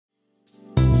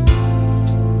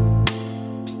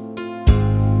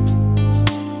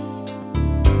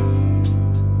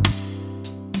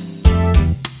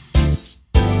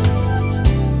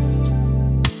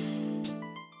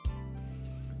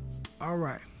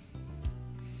right.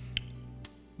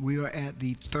 We are at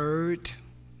the third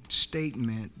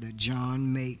statement that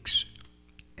John makes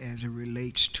as it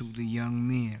relates to the young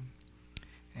men.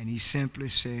 And he simply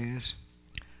says,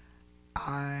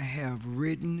 I have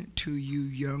written to you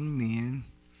young men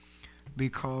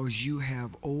because you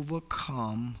have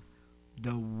overcome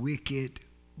the wicked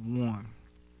one.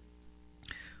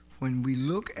 When we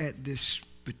look at this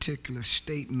particular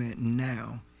statement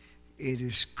now, it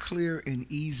is clear and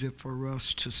easy for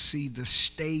us to see the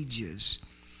stages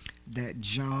that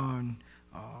John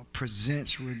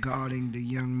presents regarding the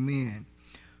young men.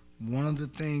 One of the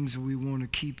things we want to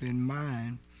keep in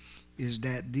mind is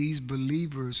that these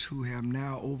believers who have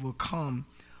now overcome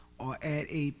are at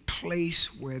a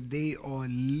place where they are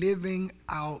living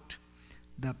out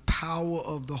the power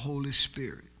of the Holy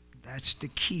Spirit. That's the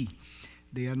key.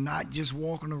 They are not just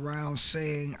walking around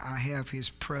saying, I have his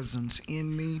presence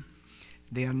in me.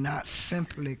 They are not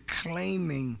simply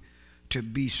claiming to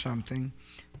be something,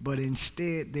 but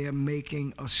instead they are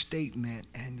making a statement.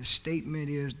 And the statement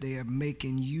is they are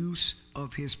making use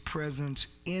of his presence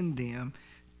in them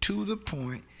to the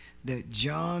point that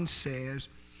John says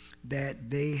that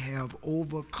they have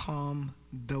overcome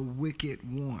the wicked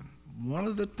one. One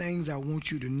of the things I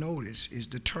want you to notice is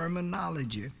the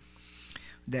terminology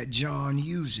that John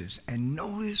uses. And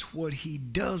notice what he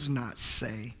does not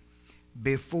say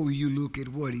before you look at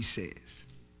what he says.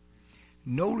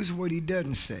 Notice what he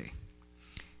doesn't say.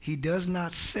 He does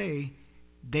not say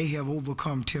they have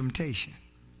overcome temptation.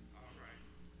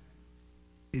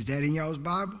 Is that in y'all's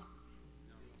Bible?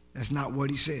 That's not what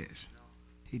he says.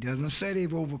 He doesn't say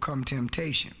they've overcome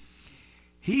temptation.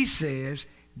 He says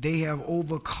they have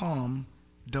overcome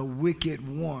the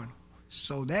wicked one.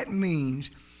 So that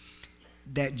means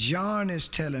that John is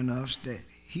telling us that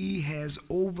he has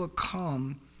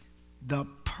overcome the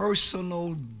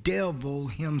personal devil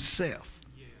himself.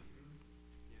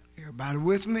 Everybody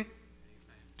with me?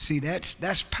 See,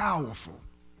 that's powerful,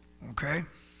 okay?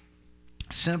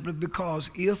 Simply because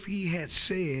if he had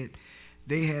said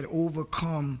they had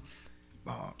overcome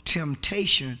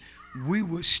temptation, we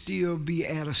would still be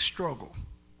at a struggle.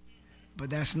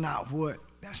 But that's not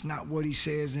what he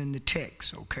says in the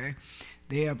text, okay?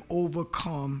 They have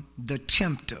overcome the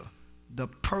tempter, the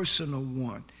personal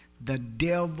one, the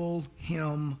devil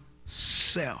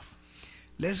himself.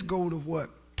 Let's go to what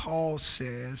Paul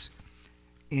says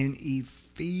in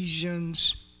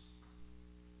Ephesians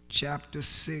chapter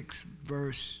 6,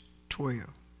 verse 12.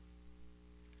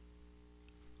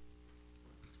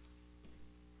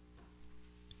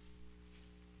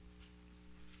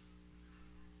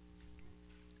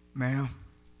 Ma'am?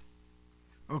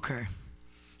 Okay.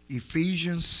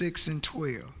 Ephesians 6 and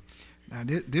 12. Now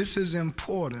this is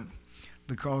important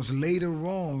because later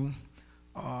on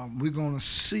we're going to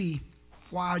see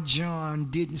why John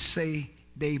didn't say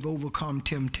they've overcome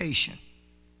temptation.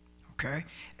 Okay?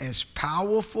 As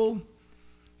powerful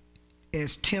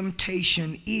as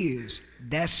temptation is,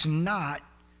 that's not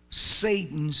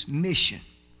Satan's mission.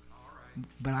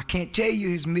 But I can't tell you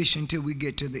his mission till we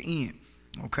get to the end.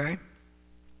 Okay?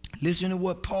 Listen to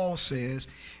what Paul says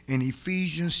in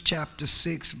Ephesians chapter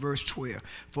 6, verse 12.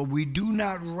 For we do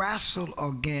not wrestle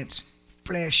against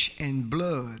flesh and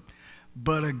blood,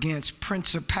 but against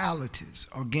principalities,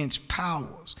 against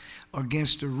powers,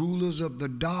 against the rulers of the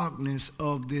darkness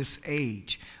of this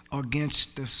age,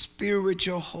 against the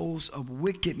spiritual hosts of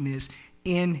wickedness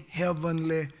in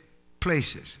heavenly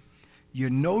places. You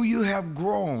know you have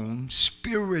grown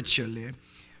spiritually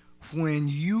when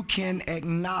you can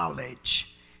acknowledge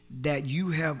that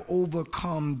you have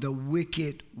overcome the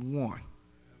wicked one.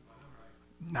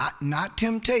 Not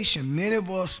temptation. Many of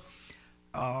us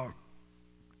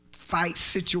fight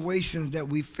situations that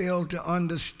we fail to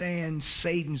understand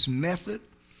Satan's method,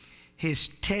 his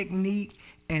technique,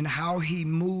 and how he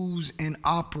moves and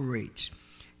operates.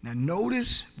 Now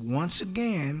notice once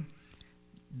again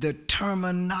the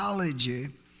terminology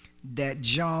that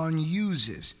John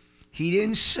uses. He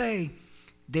didn't say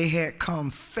they had come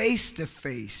face to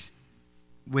face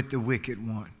with the wicked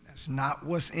one. That's not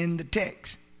what's in the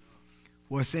text.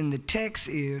 What's in the text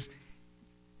is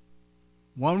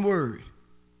one word: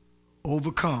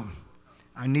 overcome.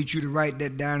 I need you to write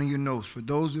that down in your notes. For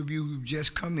those of you who've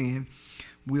just come in,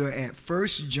 we are at 1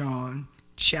 John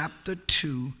chapter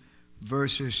 2,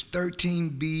 verses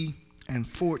 13b and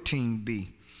 14b.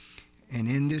 And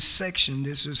in this section,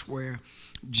 this is where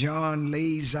John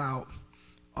lays out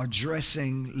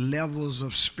addressing levels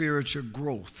of spiritual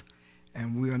growth.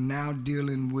 And we are now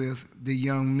dealing with the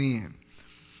young men.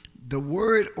 The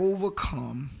word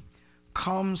overcome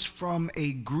comes from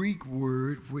a Greek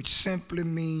word which simply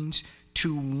means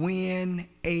to win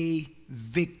a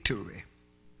victory.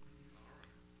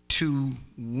 To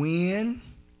win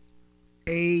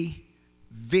a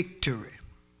victory.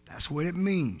 That's what it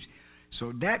means.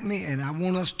 So that means, and I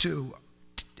want us to,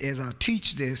 as I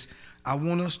teach this, I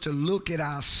want us to look at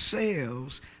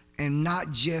ourselves and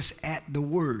not just at the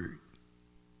word.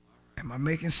 Am I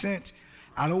making sense?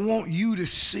 I don't want you to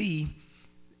see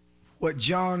what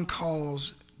John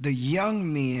calls the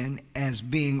young men as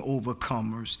being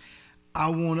overcomers. I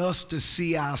want us to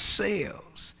see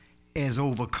ourselves as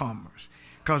overcomers.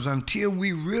 Because until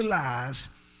we realize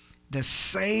the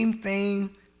same thing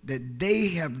that they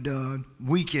have done,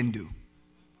 we can do.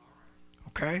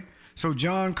 Okay? So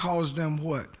John calls them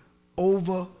what?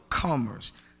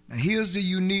 Overcomers. Now here's the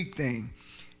unique thing.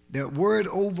 That word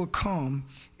overcome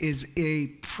is a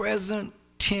present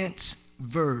tense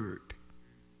verb.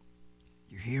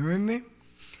 You hearing me?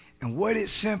 And what it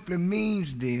simply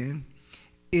means then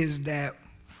is that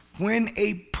when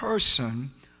a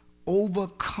person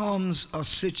overcomes a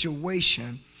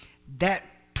situation, that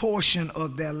portion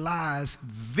of their lives,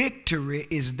 victory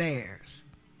is theirs.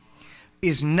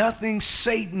 It's nothing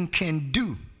Satan can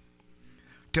do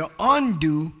to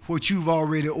undo what you've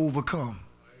already overcome.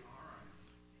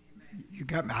 You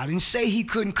got me? I didn't say he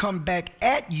couldn't come back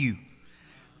at you,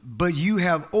 but you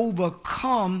have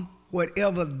overcome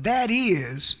whatever that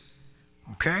is,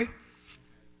 okay?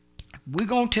 We're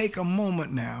going to take a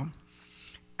moment now,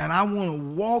 and I want to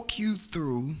walk you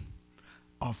through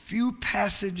a few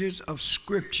passages of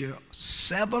Scripture,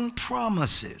 7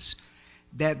 promises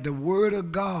that the Word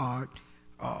of God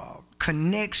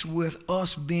connects with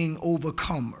us being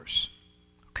overcomers,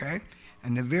 okay?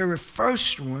 And the very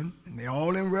first one, and they're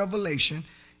all in Revelation,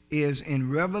 is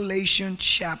in Revelation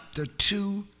chapter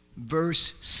 2,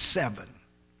 verse 7.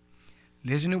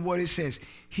 Listen to what it says.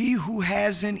 He who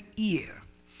has an ear,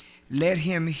 let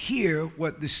him hear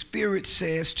what the Spirit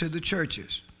says to the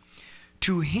churches.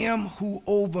 To him who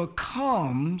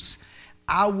overcomes,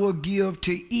 I will give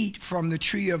to eat from the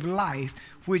tree of life,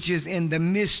 which is in the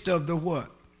midst of the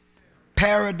what?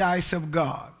 Paradise of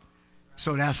God.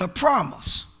 So that's a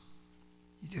promise.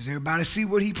 Does everybody see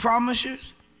what he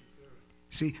promises?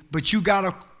 See, but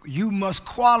you must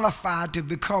qualify to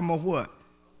become a what?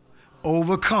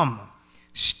 Overcomer.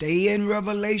 Stay in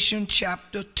Revelation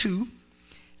chapter 2.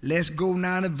 Let's go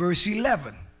now to verse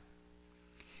 11.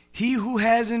 He who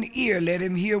has an ear, let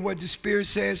him hear what the Spirit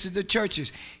says to the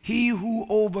churches. He who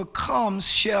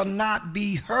overcomes shall not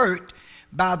be hurt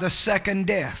by the second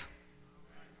death.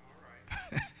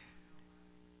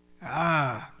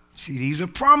 See, these are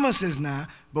promises now,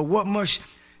 but what must,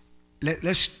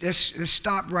 let's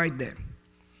stop right there.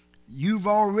 You've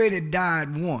already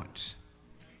died once.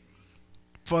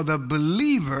 For the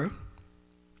believer,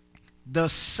 the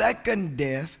second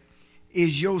death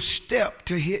is your step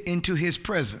into his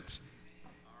presence.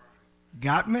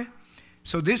 Got me?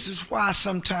 So this is why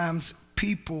sometimes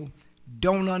people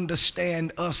don't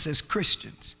understand us as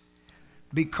Christians,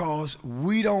 because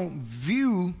we don't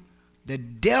view the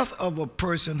death of a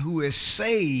person who is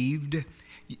saved.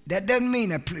 That doesn't mean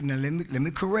that, now let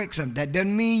me correct something. That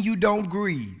doesn't mean you don't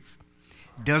grieve.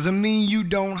 Doesn't mean you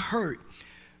don't hurt.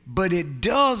 But it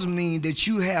does mean that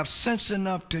you have sense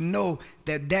enough to know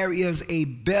that there is a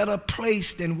better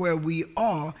place than where we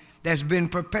are that's been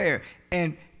prepared.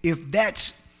 And if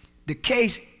that's the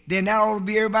case, then that ought to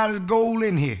be everybody's goal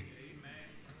in here.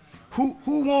 Amen.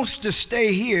 Who wants to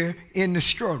stay here in the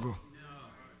struggle?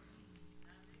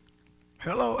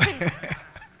 Hello?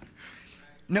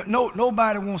 No,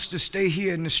 nobody wants to stay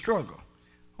here in the struggle,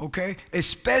 okay?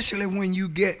 Especially when you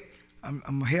get,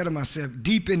 I'm ahead of myself,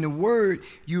 deep in the Word,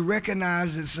 you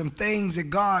recognize that some things that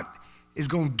God is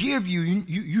going to give you,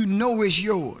 you know it's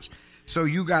yours. So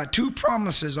you got 2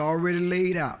 promises already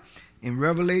laid out. In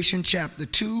Revelation chapter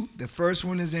 2, the first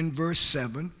one is in verse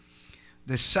 7.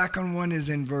 The second one is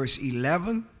in verse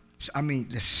 11.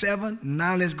 The 7.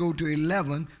 Now let's go to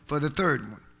 11 for the third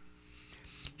one.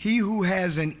 He who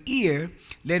has an ear,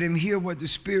 let him hear what the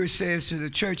Spirit says to the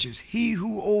churches. He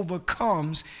who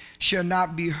overcomes shall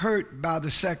not be hurt by the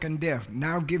second death.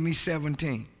 Now give me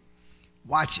 17.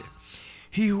 Watch it.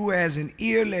 He who has an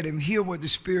ear, let him hear what the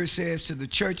Spirit says to the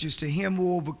churches. To him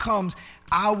who overcomes,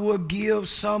 I will give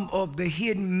some of the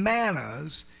hidden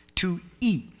mannas to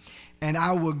eat. And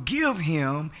I will give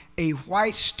him a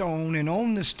white stone, and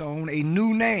on the stone a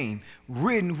new name,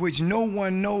 written which no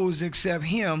one knows except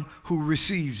him who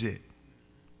receives it.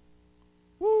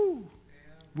 Woo!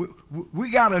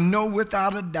 We got to know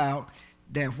without a doubt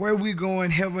that where we're going,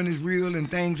 heaven is real and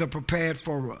things are prepared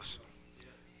for us.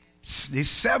 There's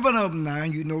 7 of them now.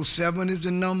 You know 7 is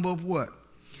the number of what?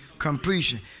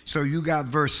 Completion. So you got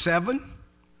verse 7.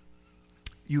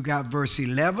 You got verse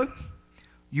 11.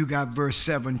 You got verse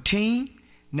 17.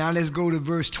 Now let's go to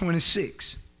verse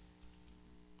 26.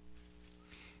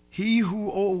 He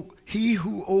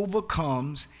who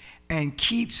overcomes and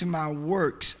keeps my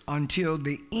works until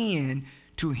the end,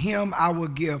 to him I will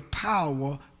give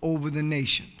power over the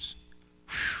nations.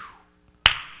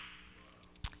 Whew.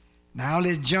 Now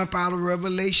let's jump out of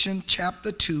Revelation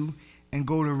chapter 2 and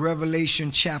go to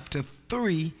Revelation chapter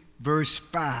 3, verse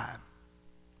 5.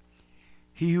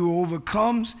 He who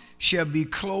overcomes shall be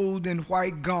clothed in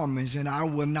white garments, and I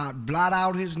will not blot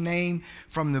out his name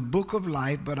from the book of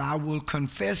life, but I will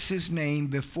confess his name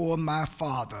before my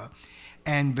Father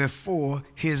and before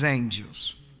his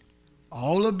angels.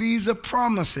 All of these are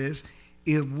promises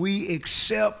if we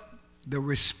accept the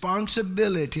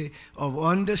responsibility of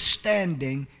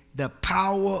understanding the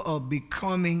power of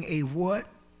becoming a what?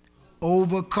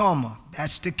 Overcomer.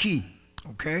 That's the key,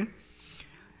 okay?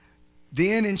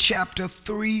 Then in chapter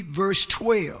 3, verse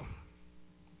 12.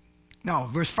 No,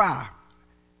 verse 5.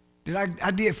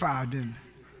 I did 5, didn't I?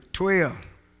 12.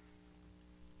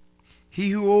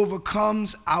 He who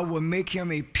overcomes, I will make him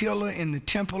a pillar in the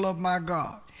temple of my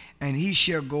God, and he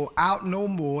shall go out no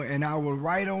more, and I will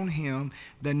write on him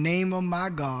the name of my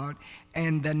God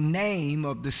and the name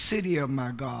of the city of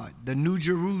my God, the New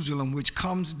Jerusalem, which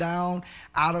comes down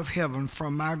out of heaven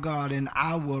from my God, and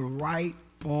I will write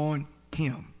on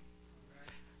him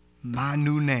my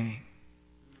new name.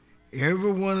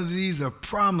 Every one of these are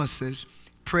promises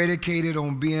predicated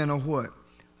on being a what?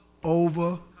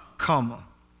 Overcomer.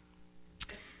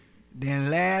 Then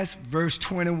last, verse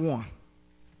 21.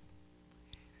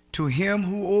 To him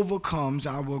who overcomes,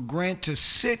 I will grant to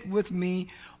sit with me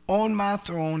on my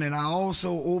throne, and I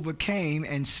also overcame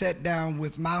and sat down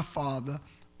with my Father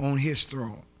on his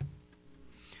throne.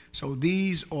 So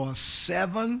these are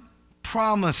 7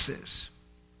 promises,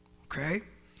 okay,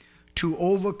 to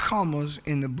overcomers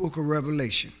in the book of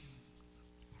Revelation.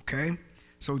 Okay?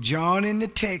 So John in the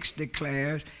text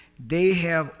declares they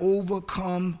have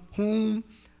overcome whom?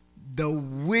 The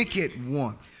wicked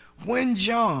one. When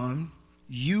John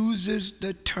uses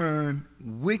the term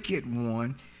wicked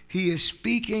one, he is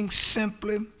speaking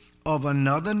simply of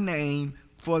another name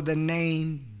for the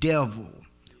name devil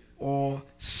or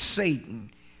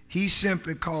Satan. He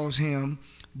simply calls him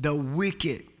the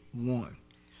wicked one.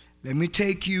 Let me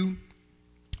take you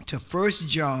to 1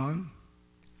 John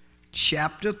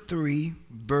chapter 3,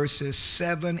 verses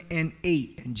 7 and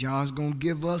 8. And John's going to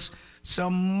give us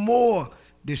some more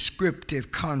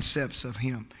descriptive concepts of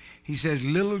him. He says,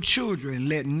 little children,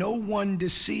 let no one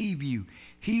deceive you.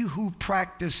 He who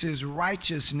practices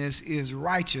righteousness is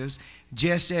righteous,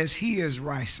 just as he is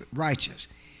righteous.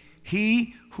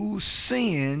 He who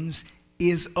sins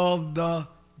is of the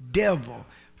devil,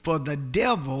 for the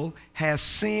devil has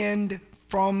sinned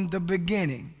from the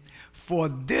beginning. For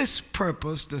this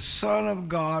purpose the Son of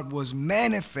God was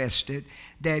manifested,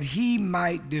 that he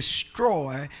might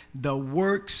destroy the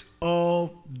works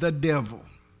of the devil.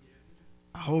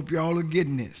 I hope y'all are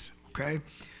getting this, okay?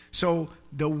 So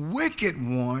the wicked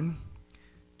one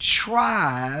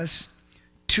tries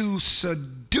to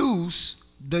seduce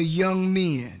the young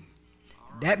men.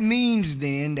 That means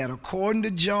then that according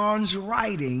to John's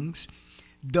writings,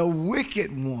 the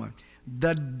wicked one,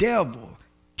 the devil,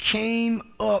 came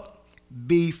up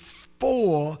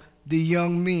before the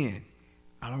young men.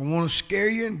 I don't want to scare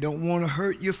you, don't want to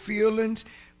hurt your feelings,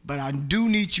 but I do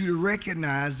need you to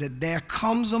recognize that there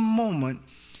comes a moment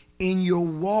in your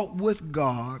walk with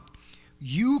God,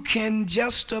 you can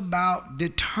just about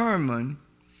determine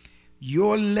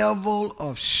your level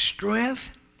of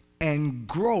strength and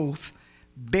growth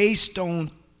based on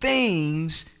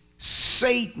things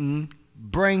Satan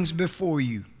brings before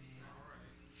you.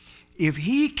 If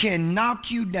he can knock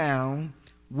you down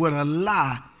with a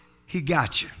lie, he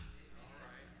got you.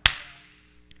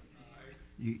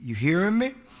 You hearing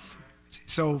me?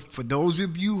 So for those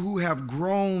of you who have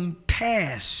grown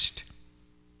past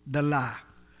the lie,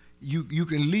 you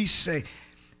can at least say,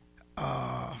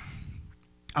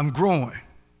 I'm growing.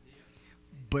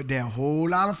 But there are a whole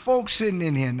lot of folks sitting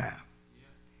in here now.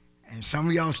 And some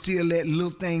of y'all still let little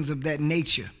things of that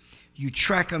nature. You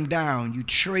track them down. You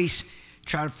trace,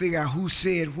 try to figure out who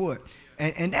said what.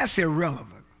 And that's irrelevant.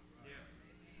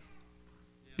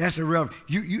 That's irrelevant.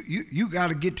 You got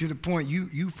to get to the point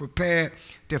you prepare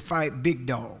to fight big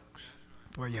dogs.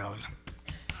 Boy, y'all.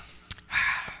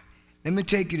 Let me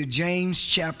take you to James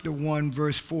chapter 1,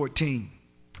 verse 14.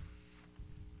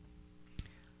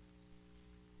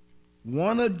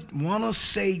 One of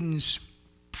Satan's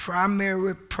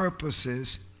primary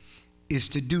purposes is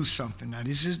to do something. Now,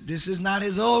 this is not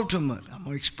his ultimate. I'm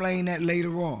going to explain that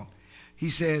later on. He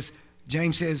says,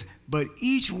 James says, but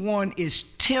each one is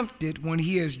tempted when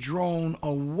he is drawn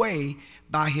away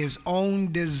by his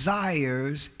own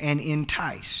desires and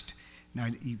enticed. Now,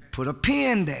 you put a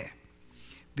pin there,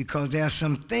 because there are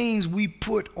some things we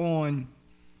put on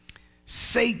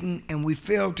Satan and we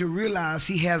fail to realize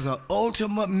he has an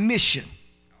ultimate mission.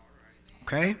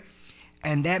 Okay?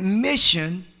 And that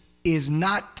mission is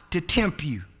not to tempt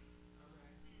you.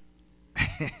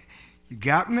 You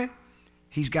got me?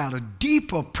 He's got a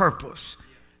deeper purpose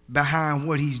behind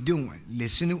what he's doing.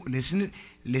 Listen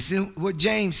what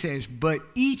James says. But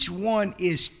each one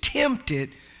is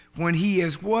tempted when he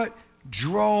is what?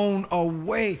 Drawn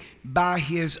away by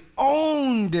his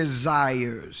own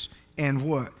desires and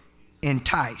what?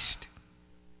 Enticed.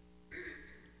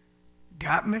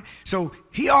 Got me? So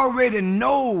he already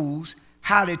knows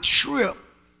how to trip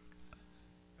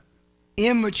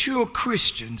immature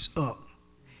Christians up,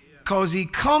 because he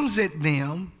comes at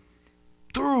them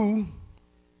through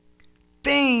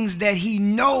things that he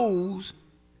knows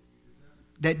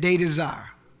that they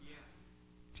desire.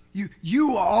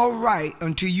 You were all right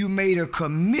until you made a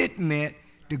commitment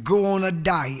to go on a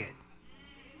diet.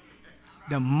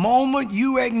 The moment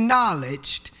you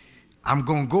acknowledged, I'm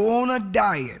going to go on a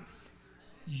diet,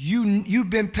 you've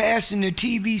been passing the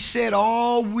TV set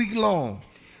all week long.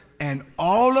 And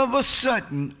all of a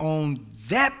sudden, on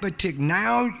that particular,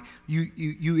 now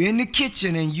you in the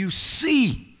kitchen and you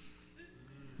see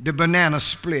the banana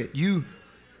split. You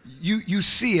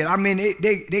see it. I mean,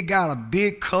 they got a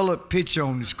big colored picture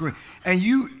on the screen. And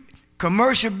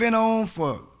commercial been on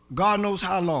for God knows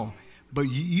how long. But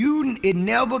it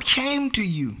never came to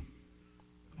you.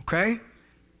 Okay?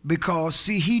 Because,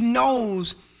 see, he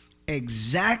knows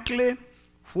exactly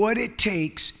what it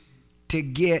takes to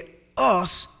get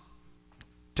us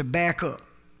to back up.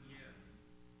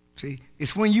 See,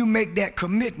 it's when you make that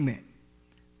commitment.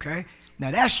 Okay?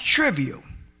 Now, that's trivial.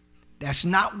 That's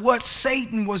not what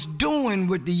Satan was doing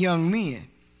with the young men.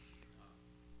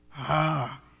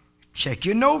 Check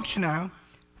your notes now.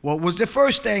 What was the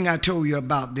first thing I told you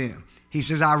about them? He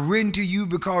says, I've written to you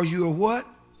because you are what?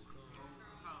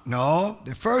 No,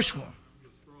 the first one.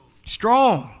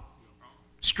 Strong.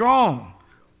 Strong.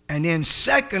 And then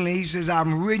secondly, he says,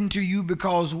 I'm written to you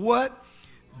because what?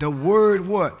 The word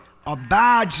what?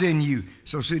 Abides in you.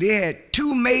 So they had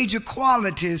two major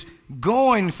qualities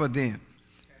going for them.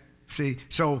 See,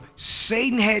 so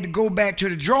Satan had to go back to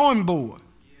the drawing board,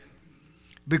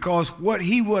 because what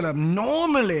he would have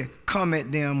normally come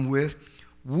at them with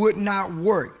would not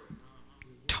work.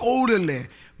 Totally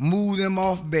move them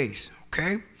off base.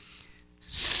 Okay?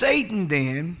 Satan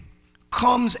then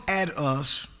comes at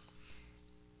us,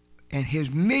 and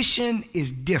his mission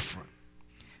is different.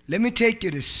 Let me take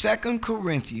you to 2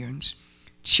 Corinthians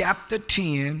chapter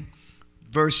 10,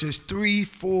 verses 3,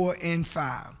 4, and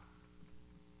 5.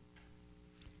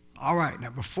 All right, now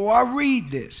before I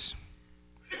read this,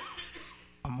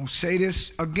 I'm going to say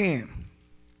this again.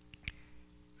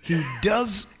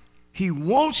 He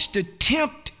wants to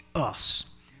tempt us,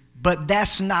 but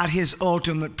that's not his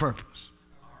ultimate purpose.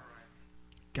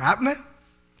 Got me?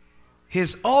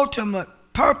 His ultimate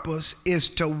purpose is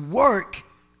to work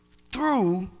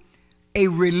through a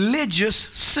religious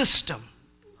system.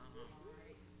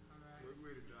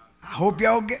 I hope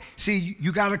y'all get, see,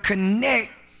 you got to connect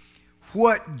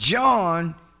what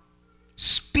John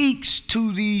speaks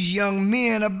to these young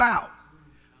men about.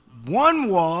 One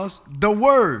was the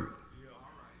word.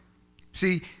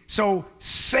 See, so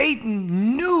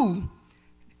Satan knew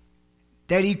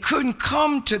that he couldn't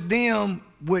come to them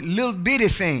with little bitty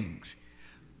things,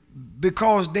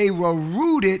 because they were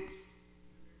rooted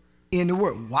in the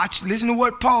word. Listen to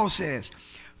what Paul says.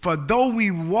 For though we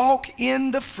walk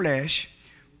in the flesh,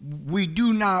 we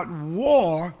do not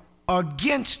war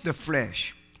against the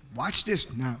flesh. Watch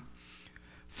this now.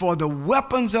 For the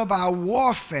weapons of our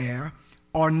warfare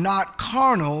are not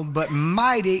carnal, but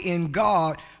mighty in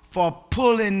God for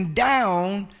pulling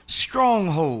down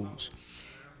strongholds,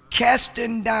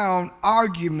 casting down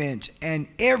arguments and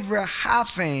every high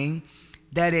thing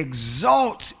that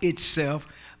exalts itself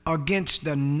against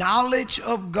the knowledge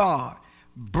of God,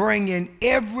 bringing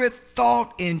every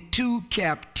thought into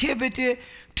captivity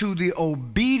to the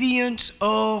obedience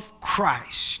of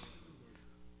Christ.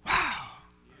 Wow.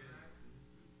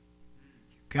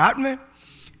 Got me?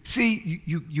 See,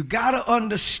 you got to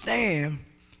understand,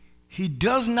 he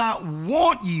does not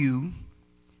want you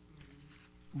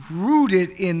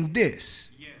rooted in this.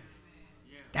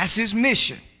 That's his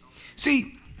mission.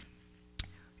 See,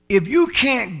 if you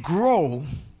can't grow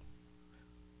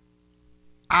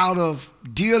out of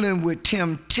dealing with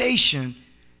temptation,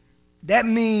 that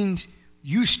means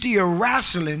you still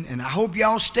wrestling, and I hope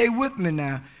y'all stay with me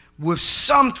now, with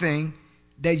something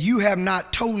that you have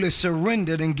not totally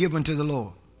surrendered and given to the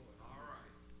Lord.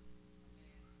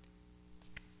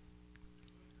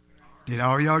 Did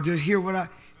all y'all just hear what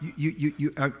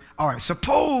all right,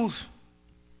 suppose,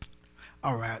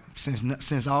 all right,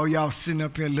 since all y'all sitting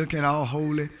up here looking all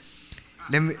holy,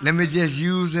 let me just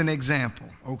use an example,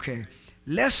 okay?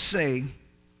 Let's say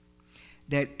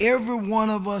that every one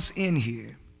of us in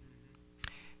here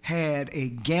had a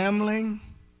gambling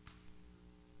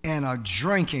and a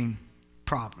drinking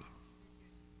problem.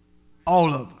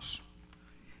 All of us.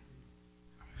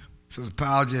 Sister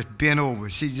Powell just bent over.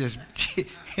 She just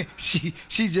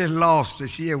lost it.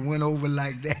 She just went over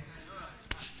like that.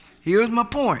 Here's my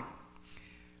point.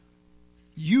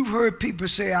 You've heard people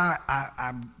say,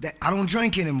 I don't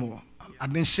drink anymore.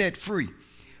 I've been set free.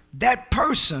 That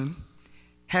person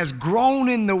has grown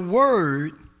in the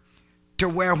word to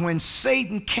where when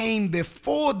Satan came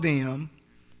before them,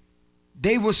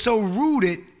 they were so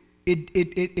rooted,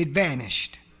 it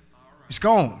vanished. It's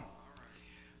gone.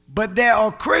 But there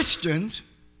are Christians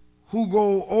who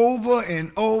go over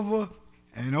and over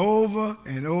and over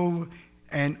and over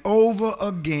and over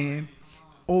again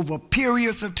over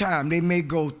periods of time. They may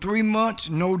go 3 months,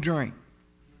 no drink.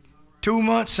 2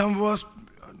 months, some of us,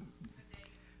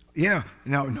 yeah,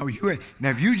 no, you ain't.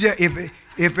 Now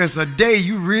if it's a day,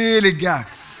 you really got,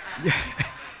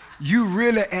 you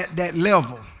really at that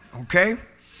level, okay?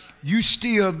 You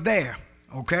still there,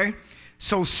 okay?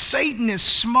 So Satan is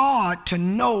smart to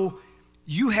know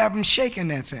you haven't shaken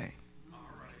that thing.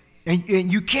 And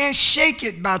you can't shake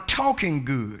it by talking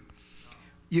good.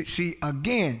 You see,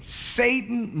 again,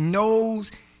 Satan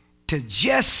knows to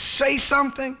just say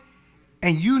something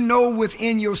and you know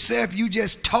within yourself you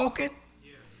just talking.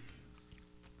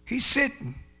 He's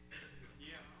sitting.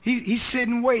 He's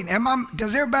sitting waiting.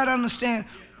 Does everybody understand?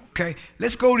 Okay,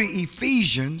 let's go to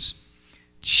Ephesians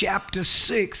chapter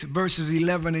 6, verses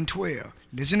 11 and 12.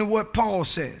 Listen to what Paul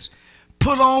says.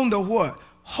 Put on the what?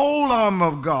 Whole armor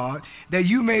of God, that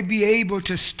you may be able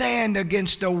to stand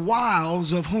against the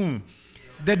wiles of whom?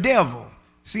 The devil.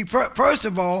 See, first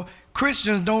of all,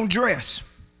 Christians don't dress.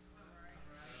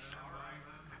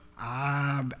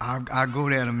 I'll go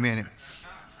there in a minute.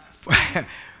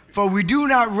 For we do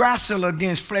not wrestle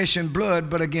against flesh and blood,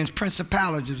 but against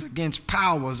principalities, against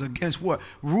powers, against what?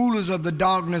 Rulers of the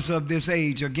darkness of this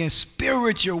age, against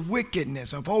spiritual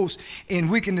wickedness of hosts in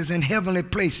wickedness in heavenly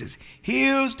places.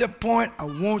 Here's the point I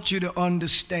want you to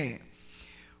understand.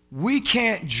 We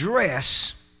can't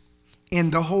dress in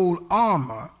the whole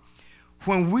armor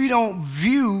when we don't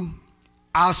view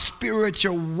our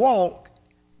spiritual walk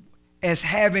as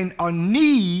having a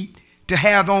need to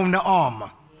have on the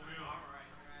armor.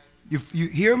 You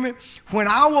hear me? When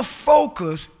our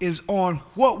focus is on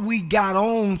what we got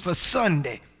on for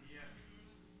Sunday,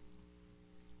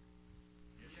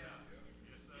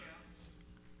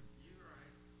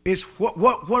 it's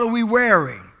what are we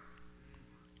wearing?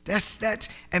 That's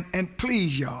and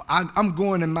please y'all, I'm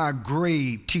going in my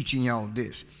grave teaching y'all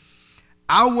this.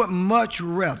 I would much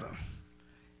rather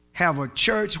have a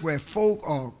church where folk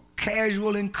are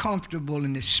casual and comfortable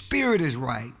and the spirit is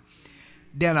right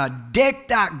than a decked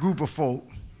out group of folk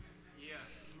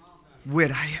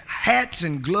with hats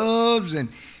and gloves and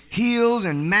heels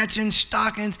and matching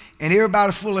stockings and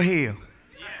everybody full of hair.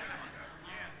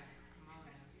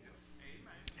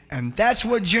 And that's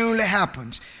what generally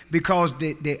happens because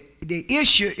the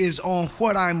issue is on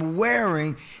what I'm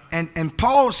wearing, and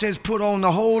Paul says put on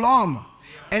the whole armor.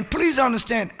 And please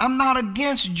understand, I'm not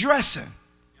against dressing.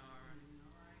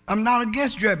 I'm not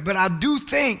against dress, but I do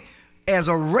think as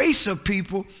a race of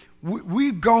people,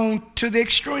 we've gone to the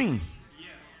extreme.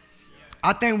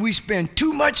 I think we spend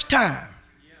too much time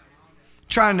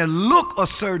trying to look a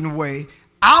certain way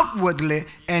outwardly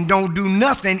and don't do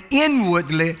nothing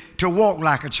inwardly to walk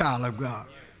like a child of God.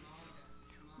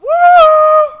 Woo!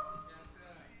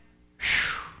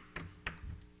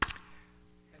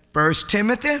 1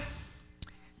 Timothy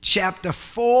chapter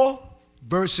 4,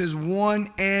 verses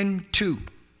 1 and 2.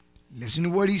 Listen to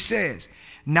what he says.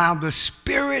 Now the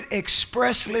Spirit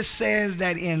expressly says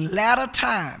that in latter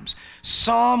times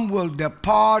some will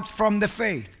depart from the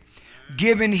faith,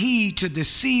 giving heed to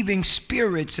deceiving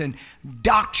spirits and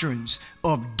doctrines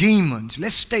of demons.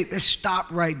 Let's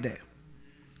stop right there.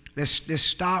 Let's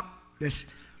stop. Let's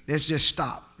just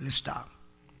stop. Let's stop.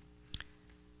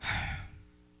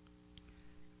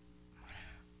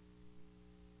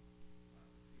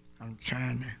 I'm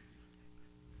trying to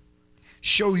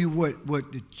show you what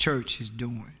the church is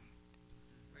doing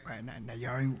right now. Now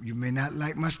y'all, you may not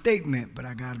like my statement, but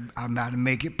I'm about to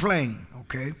make it plain,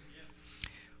 okay?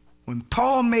 when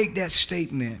Paul made that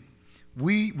statement,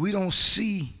 we don't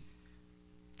see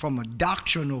from a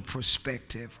doctrinal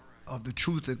perspective of the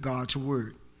truth of God's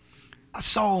word. I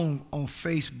saw on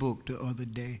Facebook the other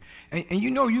day, and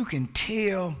you know, you can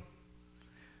tell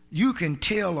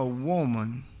a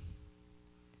woman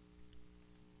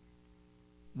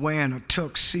wearing a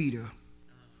tuxedo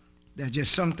that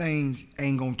just some things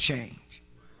ain't gonna change.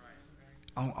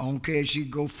 I don't care if she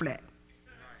go flat.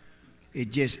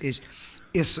 It just is.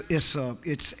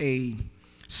 It's a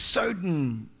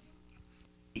certain.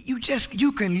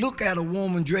 You can look at a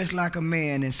woman dressed like a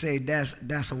man and say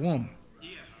that's a woman.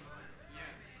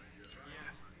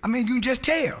 I mean, you can just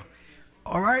tell.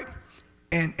 All right,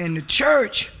 and the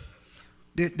church,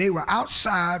 they were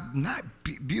outside, not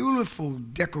beautiful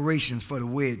decorations for the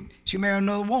wedding. She married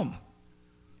another woman.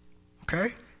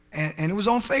 Okay, and it was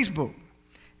on Facebook,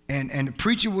 and the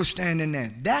preacher was standing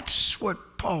there. That's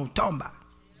what Paul talking about.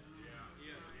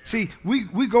 See,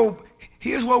 we go.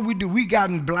 Here's what we do. We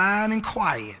gotten blind and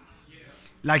quiet,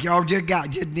 like y'all just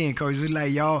then, cause it's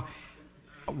like y'all.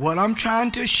 What I'm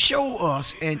trying to show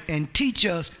us and teach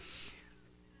us,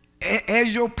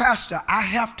 as your pastor, I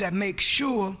have to make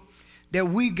sure that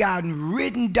we gotten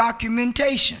written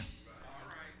documentation,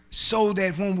 so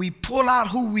that when we pull out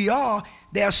who we are,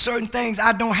 there are certain things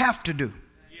I don't have to do.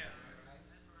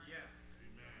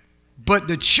 But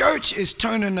the church is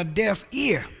turning a deaf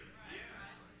ear,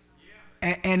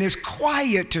 and it's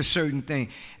quiet to certain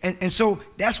things, and so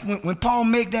that's when Paul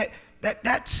make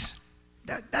that's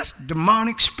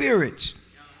demonic spirits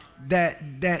that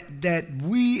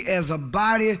we as a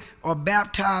body or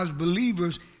baptized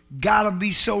believers gotta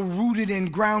be so rooted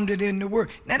and grounded in the word.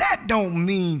 Now that don't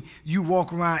mean you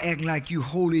walk around acting like you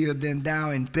holier than thou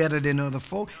and better than other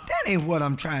folk. That ain't what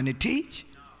I'm trying to teach.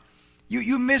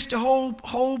 You missed the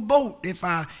whole boat if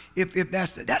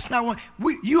that's not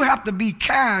what you have to be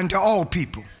kind to all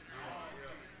people.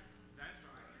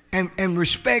 And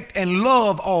respect and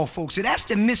love all folks. So that's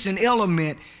the missing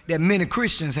element that many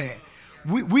Christians have.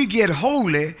 We get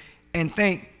holy and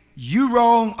think you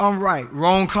wrong, I'm right.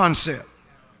 Wrong concept.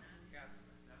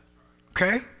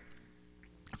 Okay?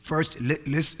 First,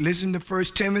 listen to 1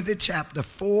 Timothy chapter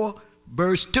 4,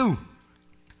 verse 2.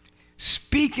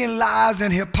 Speaking lies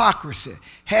and hypocrisy,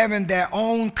 having their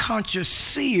own conscience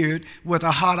seared with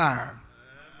a hot iron.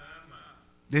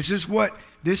 This is what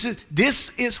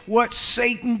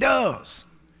Satan does.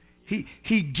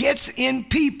 He gets in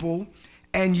people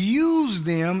and uses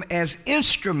them as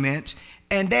instruments,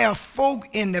 and there are folk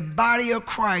in the body of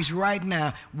Christ right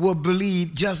now will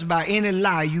believe just about any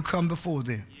lie you come before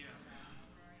them,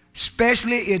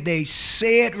 especially if they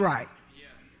say it right.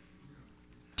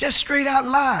 Just straight out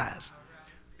lies.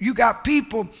 You got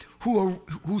people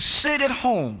who sit at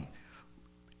home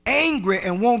angry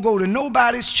and won't go to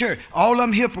nobody's church. All of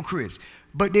them hypocrites.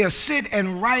 But they'll sit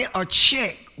and write a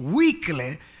check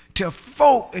weekly to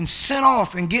folk and send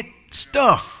off and get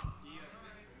stuff.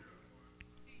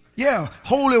 Yeah,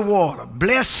 holy water,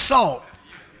 blessed salt,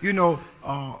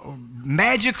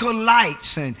 magical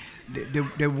lights, and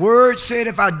the word said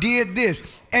if I did this.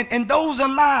 And those are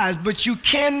lies, but you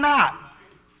cannot.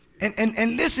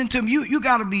 And listen to me, you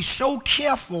got to be so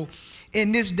careful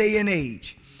in this day and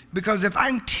age. Because if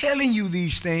I'm telling you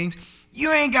these things,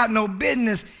 you ain't got no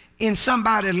business in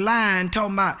somebody's line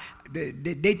talking about,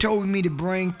 they told me to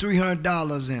bring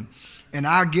 $300 and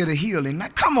I'll get a healing. Now,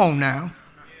 come on now.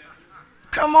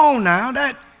 Come on now.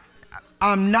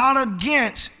 I'm not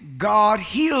against God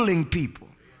healing people.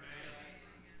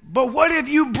 But what if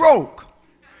you broke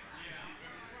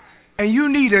and you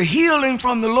need a healing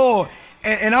from the Lord?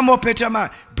 And I'm up here talking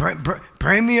about,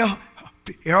 bring me all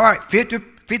right,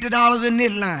 $50 in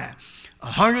this line,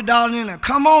 $100 in this line.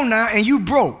 Come on now, and you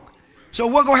broke. So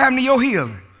what gonna happen to your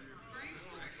healing?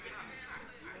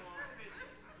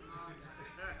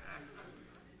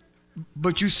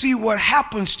 But you see what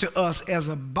happens to us as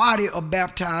a body of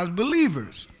baptized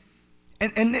believers.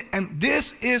 And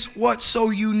this is what's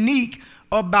so unique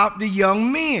about the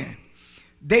young men.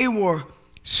 They were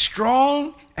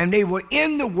strong and they were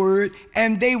in the word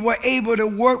and they were able to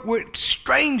work with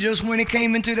strangers when it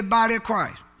came into the body of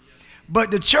Christ.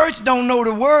 But the church don't know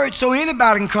the word, so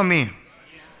anybody can come in.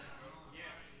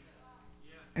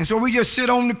 And so we just sit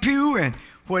on the pew and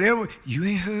whatever. You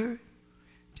ain't heard?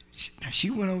 Now she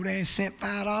went over there and sent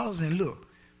 $5 and look,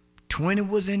 20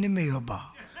 was in the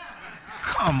mailbox.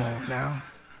 Come on now.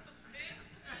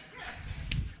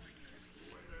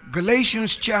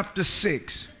 Galatians chapter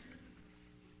 6,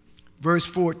 verse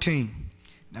 14.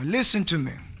 Now listen to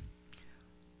me.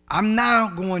 I'm now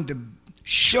going to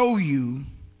show you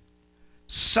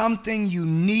something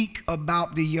unique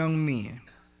about the young men.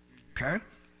 Okay?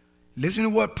 Listen to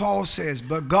what Paul says.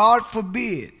 But God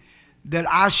forbid that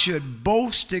I should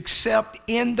boast except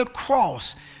in the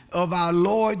cross of our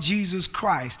Lord Jesus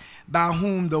Christ, by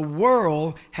whom the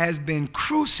world has been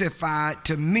crucified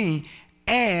to me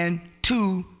and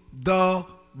to the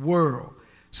world.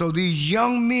 So these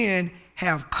young men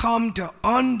have come to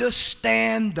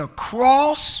understand the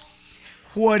cross,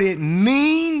 what it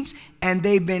means, and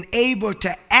they've been able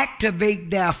to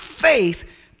activate their faith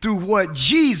through what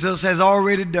Jesus has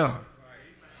already done.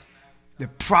 The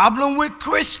problem with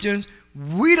Christians,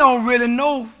 we don't really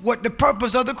know what the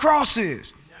purpose of the cross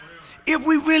is. If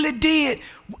we really did,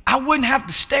 I wouldn't have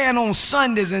to stand on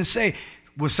Sundays and say,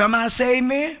 will somebody say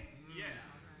amen?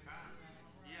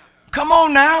 Come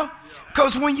on now.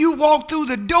 Because when you walk through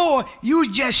the door, you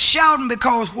just shouting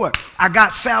because what? I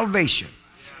got salvation.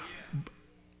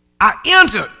 I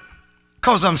entered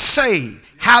because I'm saved.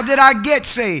 How did I get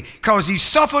saved? Because he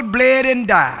suffered, bled, and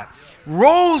died.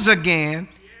 Rose again,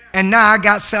 and now I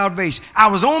got salvation. I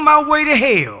was on my way to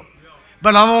hell,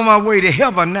 but I'm on my way to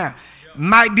heaven now.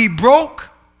 Might be broke.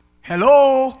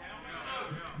 Hello.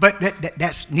 But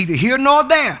that's neither here nor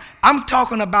there. I'm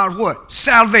talking about what?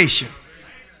 Salvation.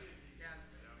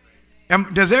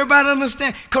 Does everybody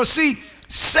understand? Because see,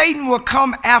 Satan will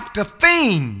come after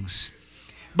things.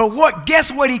 But what?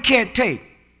 Guess what he can't take?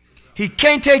 He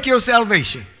can't take your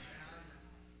salvation.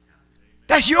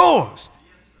 That's yours.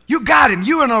 You got him.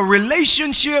 You're in a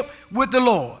relationship with the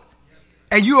Lord.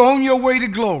 And you're on your way to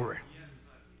glory.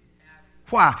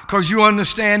 Why? Because you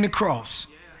understand the cross.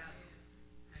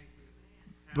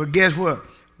 But guess what?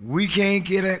 We can't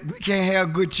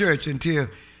have good church until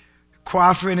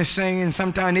choir friend is singing,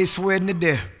 sometimes they sweating to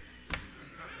death.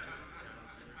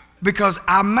 Because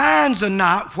our minds are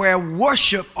not where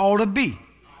worship ought to be.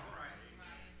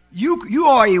 You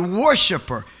are a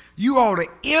worshiper. You ought to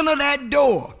enter that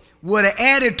door with an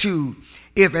attitude.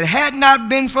 If it had not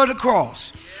been for the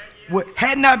cross,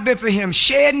 had not been for him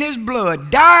shedding his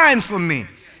blood, dying for me,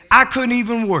 I couldn't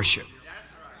even worship.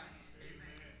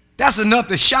 That's enough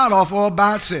to shout off all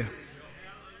by itself.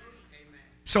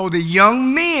 So the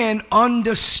young men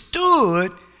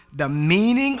understood the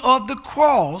meaning of the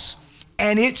cross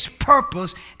and its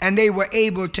purpose, and they were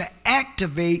able to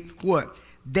activate what?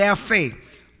 Their faith.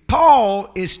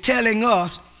 Paul is telling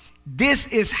us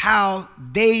this is how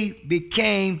they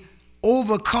became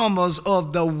overcomers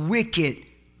of the wicked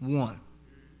one.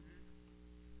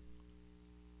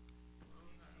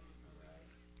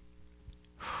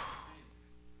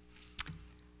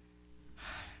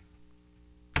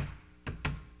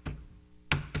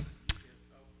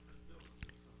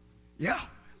 Yeah,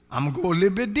 I'm going to go a little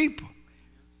bit deeper.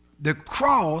 The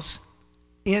cross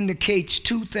indicates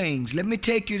two things. Let me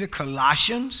take you to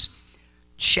Colossians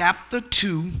chapter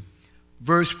 2,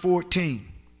 verse 14.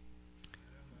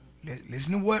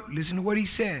 Listen to what he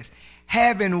says.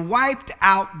 Having wiped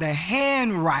out the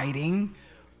handwriting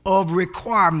of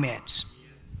requirements,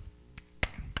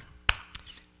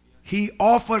 he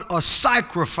offered a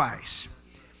sacrifice.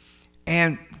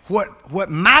 And what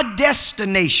my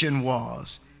destination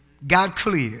was, got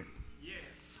cleared.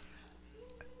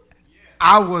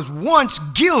 I was once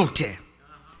guilty,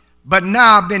 but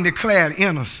now I've been declared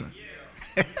innocent.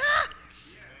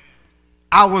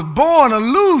 I was born a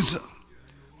loser,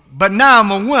 but now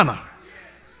I'm a winner.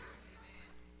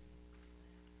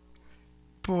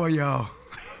 Poor y'all.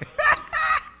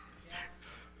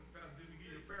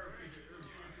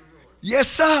 Yes,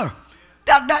 sir.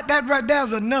 That right there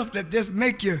is enough to just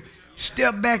make you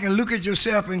step back and look at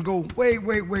yourself and go, wait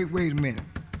a minute.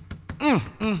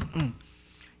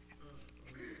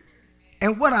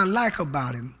 And what I like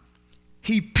about him,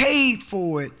 he paid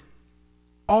for it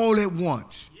all at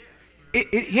once.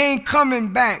 He ain't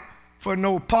coming back for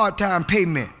no part-time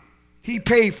payment. He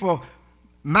paid for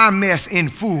my mess in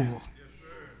full.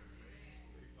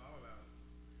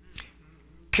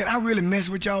 Can I really mess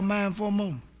with y'all mind for a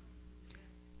moment?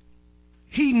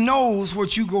 He knows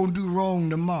what you're going to do wrong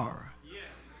tomorrow.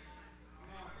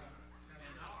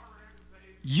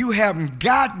 You haven't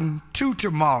gotten to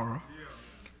tomorrow,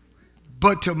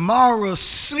 but tomorrow's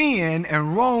sin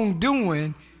and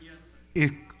wrongdoing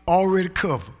is already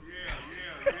covered.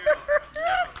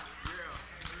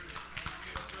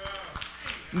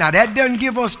 Now, that doesn't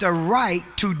give us the right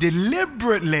to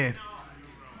deliberately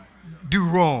do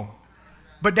wrong,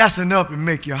 but that's enough to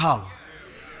make you holler.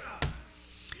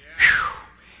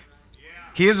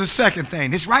 Here's the second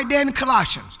thing. It's right there in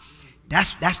Colossians.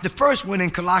 That's the first one in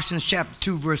Colossians chapter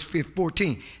 2, verse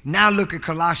 14. Now look at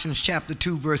Colossians chapter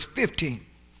 2, verse 15.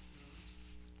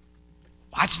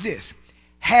 Watch this.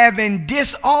 Having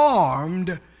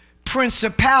disarmed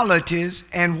principalities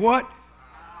and what?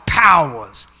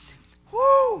 Powers.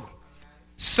 Woo.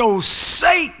 So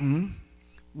Satan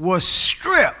was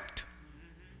stripped.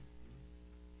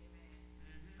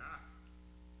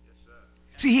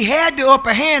 See, he had the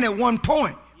upper hand at one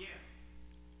point.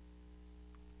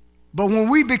 But when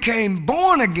we became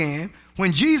born again,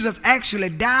 when Jesus actually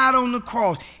died on the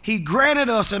cross, he granted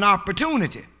us an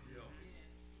opportunity.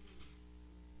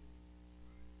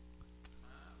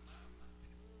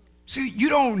 See, you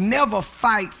don't never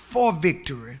fight for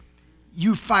victory.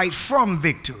 You fight from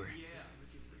victory.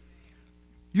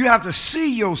 You have to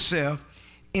see yourself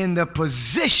in the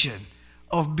position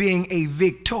of being a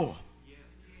victor.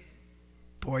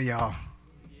 Boy, y'all.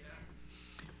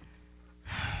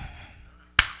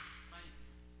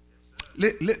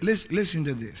 Listen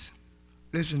to this.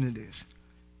 Listen to this.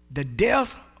 The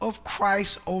death of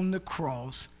Christ on the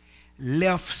cross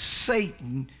left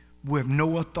Satan with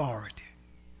no authority.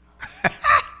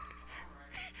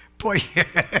 Boy,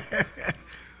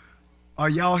 are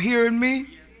y'all hearing me?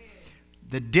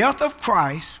 The death of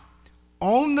Christ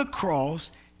on the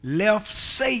cross left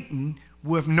Satan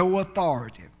with no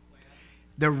authority.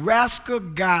 The rascal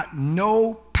got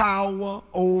no power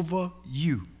over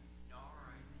you.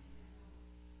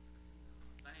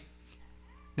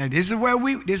 Now this is where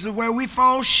we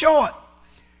fall short.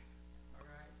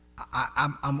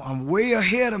 I'm way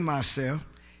ahead of myself.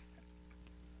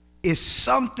 It's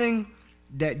something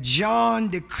that John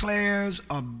declares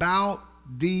about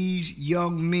these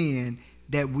young men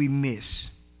that we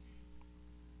miss.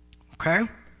 Okay?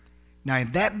 Now,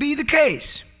 if that be the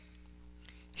case,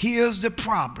 here's the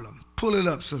problem. Pull it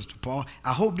up, Sister Paul.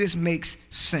 I hope this makes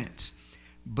sense.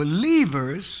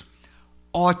 Believers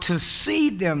are to see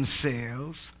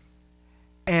themselves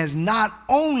as not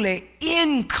only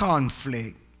in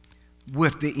conflict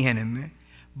with the enemy,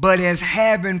 but as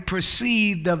having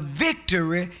perceived the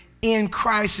victory in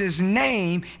Christ's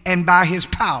name and by his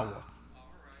power.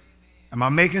 Am I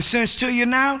making sense to you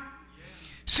now?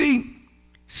 See,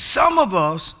 some of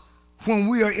us, when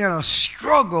we are in a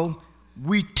struggle,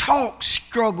 we talk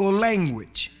struggle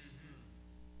language.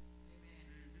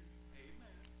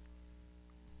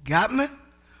 Got me?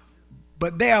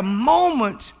 But there are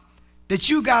moments that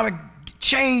you got to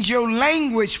change your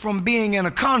language from being in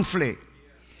a conflict.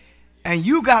 And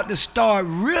you got to start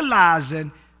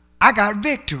realizing I got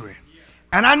victory.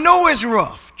 And I know it's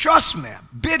rough. Trust me,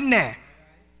 I've been there.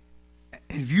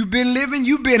 And if you've been living,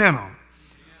 you've been in them.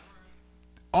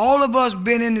 All of us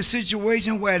been in the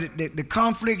situation where the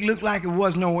conflict looked like it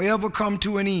wasn't going to ever come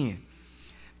to an end.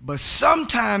 But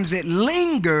sometimes it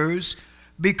lingers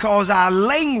because our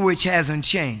language hasn't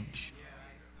changed.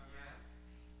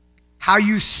 How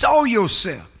you saw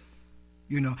yourself.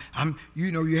 You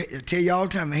tell you all the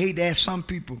time, I hate to ask some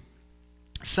people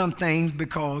some things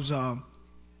because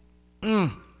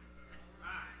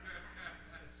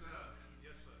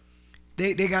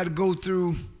they got to go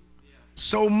through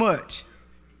so much.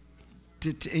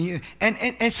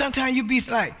 And sometimes you be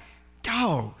like,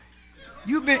 dog,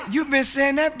 you've been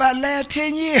saying that about the last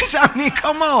 10 years. I mean,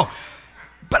 come on.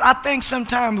 But I think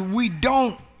sometimes we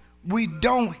don't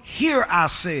hear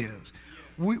ourselves.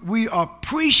 We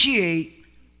appreciate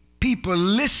people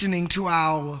listening to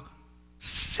our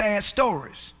sad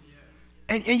stories.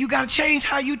 And you got to change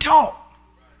how you talk.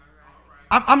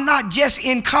 I'm not just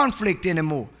in conflict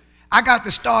anymore. I got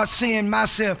to start seeing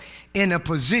myself in a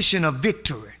position of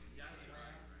victory.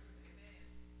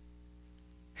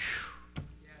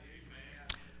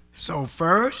 So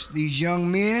first, these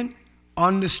young men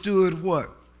understood what?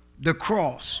 The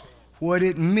cross, what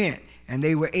it meant, and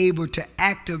they were able to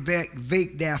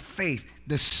activate their faith.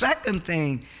 The second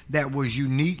thing that was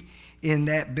unique in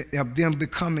that of them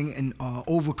becoming an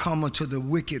overcomer to the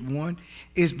wicked one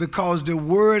is because the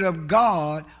word of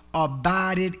God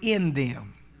abided in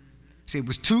them. See, it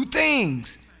was two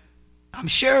things I'm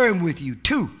sharing with you.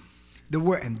 Two, the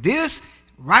word, and this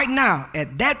right now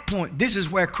at that point, this is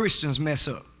where Christians mess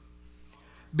up,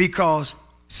 because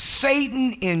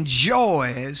Satan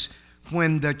enjoys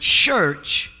when the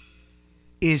church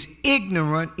is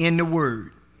ignorant in the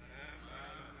word.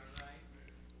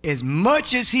 As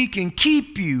much as he can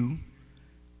keep you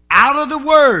out of the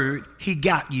word, he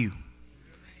got you.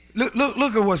 Look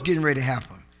at what's getting ready to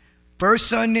happen. First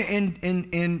Sunday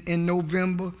in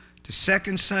November, the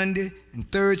second Sunday and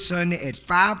third Sunday at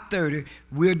 5:30,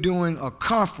 we're doing a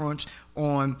conference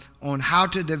on how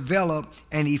to develop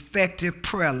an effective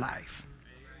prayer life.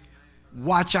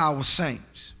 Watch our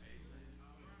saints.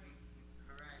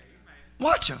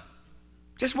 Watch them.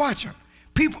 Just watch them.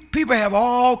 People have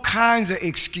all kinds of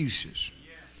excuses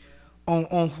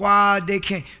on why they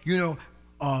can't,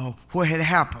 what had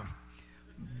happened.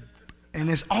 And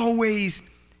there's always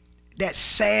that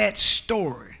sad story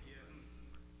story.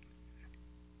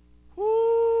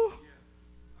 Woo.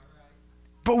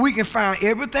 But we can find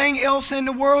everything else in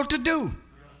the world to do.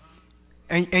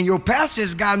 And your pastor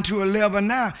has gotten to a level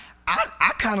now,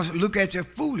 I kind of look at you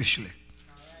foolishly.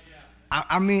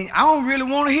 I mean, I don't really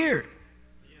want to hear it.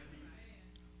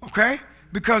 Okay?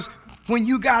 Because when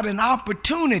you got an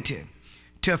opportunity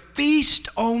to feast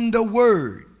on the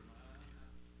word,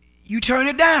 you turn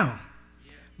it down.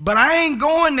 But I ain't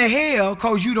going to hell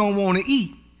because you don't want to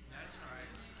eat.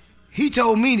 He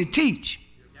told me to teach.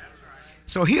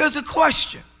 So here's a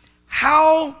question.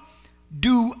 How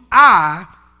do I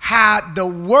hide the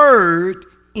word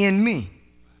in me?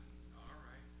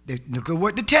 Look at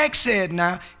what the text said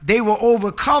now. They were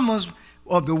overcomers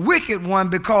of the wicked one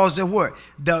because of what?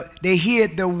 They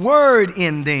hid the word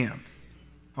in them.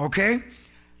 Okay?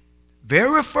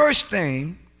 Very first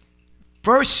thing,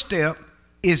 first step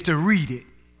is to read it.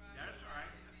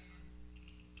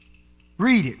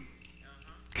 Read it.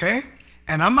 Okay?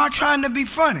 And I'm not trying to be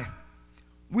funny.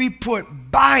 We put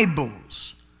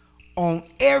Bibles on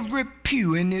every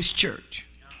pew in this church.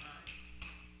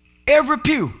 Every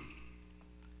pew.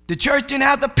 The church didn't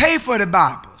have to pay for the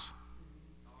Bibles.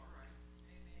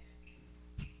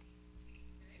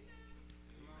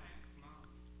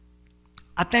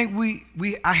 I think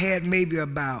I had maybe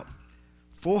about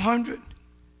 400.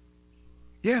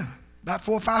 Yeah, about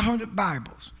 400 or 500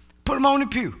 Bibles. Put them on the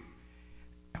pew.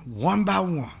 And one by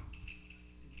one.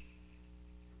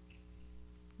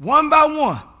 One by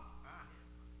one.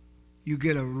 You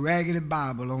get a raggedy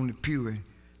Bible on the pew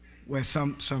where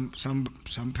some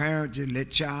parents just let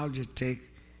child just take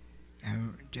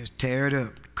and just tear it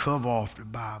up, cover off the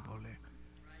Bible.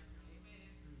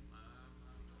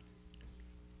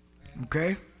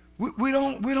 Okay? We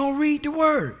don't read the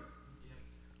word.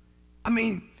 I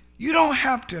mean, you don't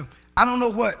have to. I don't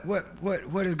know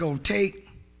what it's gonna take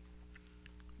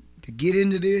to get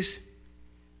into this,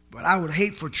 but I would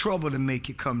hate for trouble to make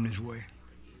you come this way.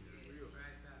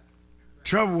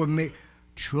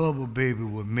 Trouble, baby,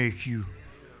 would make you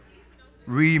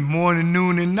read morning,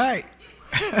 noon, and night.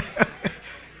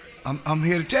 I'm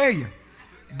here to tell you.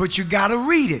 But you got to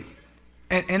read it.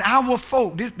 And our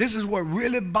folk, this is what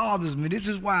really bothers me. This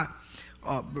is why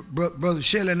Brother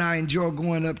Shelley and I enjoy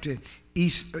going up to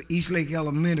East Lake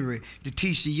Elementary to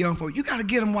teach the young folk. You got to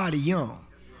get them while they're young.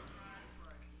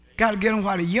 Got to get them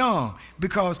while they're young.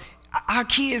 Because our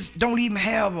kids don't even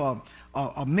have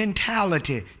a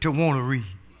mentality to want to read.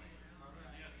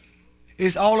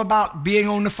 It's all about being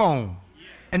on the phone.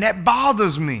 And that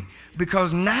bothers me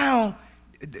because now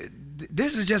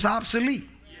this is just obsolete.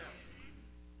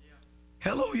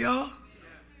 Hello, y'all.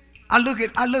 I look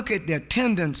at the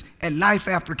attendance at Life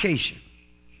Application,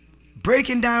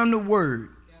 breaking down the word,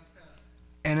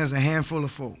 and there's a handful of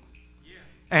folk.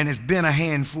 And it's been a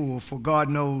handful for God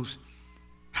knows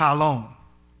how long.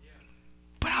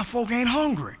 But our folk ain't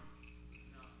hungry.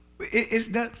 It's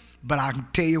that. But I can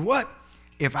tell you what,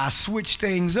 if I switch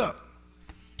things up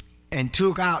and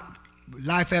took out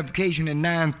Life Application at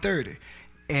 9:30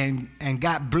 and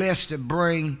got blessed to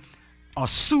bring a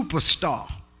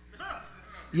superstar,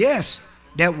 yes,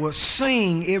 that will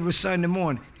sing every Sunday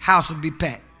morning, house will be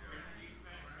packed.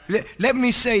 Let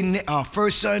me say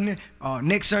first Sunday,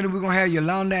 next Sunday we're going to have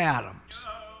Yolanda Adams.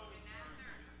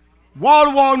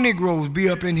 Wall-to-wall Negroes be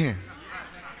up in here.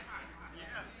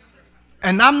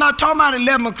 And I'm not talking about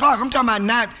 11 o'clock. I'm talking about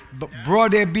 9. But bro,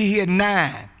 they'll be here at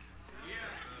 9.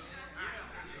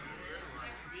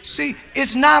 See,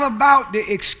 it's not about the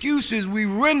excuses we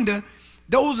render.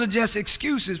 Those are just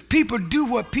excuses. People do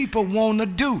what people want to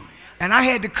do. And I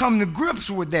had to come to grips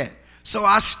with that. So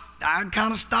I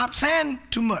kind of stopped saying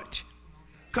too much.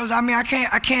 Because, I mean, I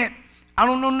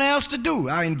don't know nothing else to do.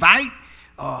 I invite.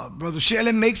 Brother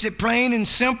Shelley makes it plain and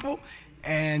simple.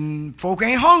 And folk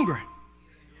ain't hungry.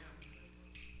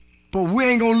 But we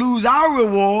ain't going to lose our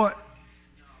reward.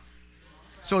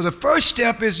 So the first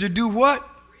step is to do what?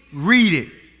 Read it.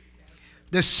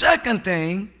 The second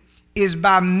thing is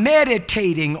by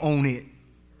meditating on it.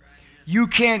 You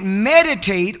can't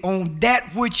meditate on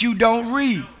that which you don't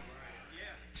read.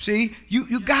 See,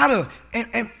 you gotta,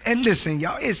 and listen,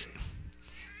 y'all, it's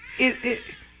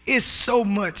so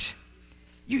much.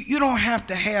 You don't have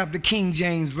to have the King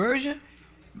James Version.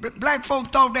 Black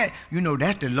folk thought that,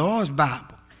 that's the Lord's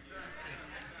Bible.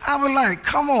 I was like,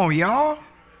 come on, y'all.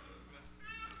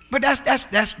 But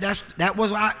that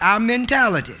was our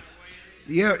mentality.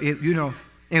 Yeah,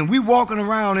 and we walking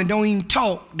around and don't even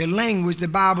talk the language the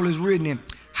Bible is written in.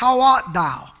 How art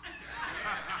thou?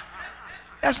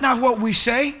 That's not what we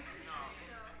say.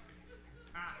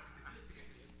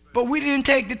 But we didn't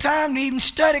take the time to even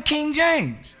study King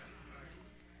James.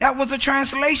 That was a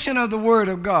translation of the word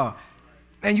of God.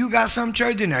 And you got some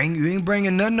church in there, you ain't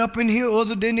bringing nothing up in here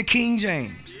other than the King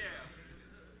James.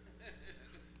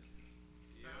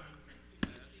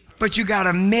 But you got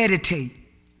to meditate.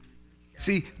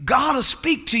 See, God will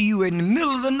speak to you in the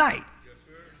middle of the night.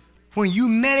 When you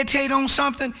meditate on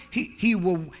something, he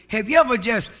will. Have you ever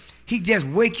just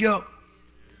wake you up?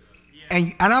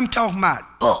 And I'm talking about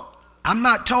up. I'm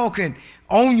not talking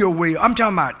on your way. I'm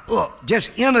talking about up,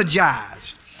 just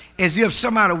energized. As if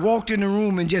somebody walked in the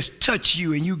room and just touched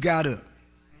you and you got up.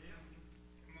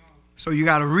 So you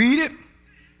got to read it.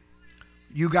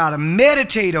 You got to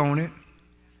meditate on it.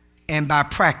 And by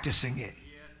practicing it.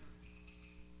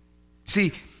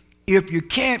 See, if you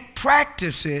can't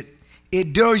practice it,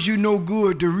 it does you no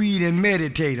good to read and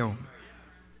meditate on it.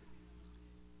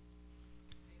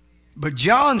 But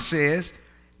John says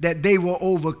that they were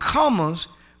overcomers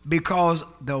because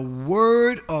the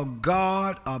word of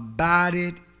God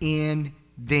abided in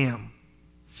them.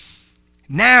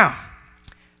 Now,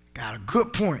 got a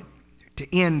good point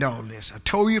to end all this. I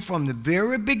told you from the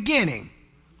very beginning,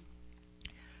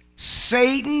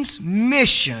 Satan's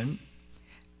mission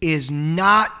is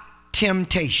not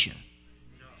temptation.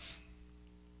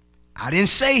 I didn't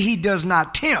say he does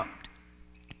not tempt.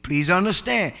 Please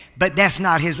understand. But that's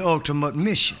not his ultimate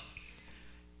mission.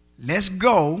 Let's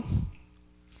go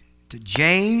to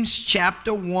James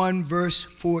chapter 1 verse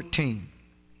 14.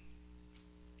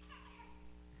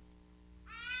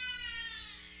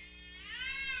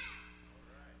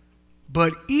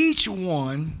 But each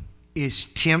one is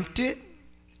tempted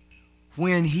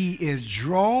when he is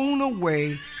drawn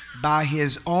away by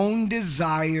his own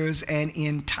desires and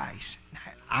enticed. Now,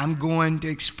 I'm going to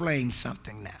explain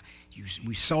something now.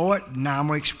 We saw it, now I'm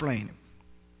going to explain it.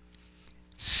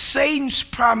 Satan's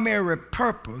primary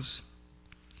purpose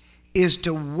is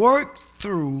to work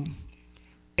through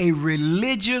a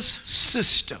religious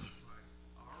system.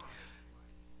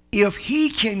 If he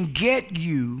can get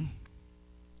you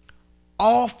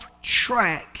off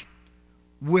track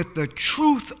with the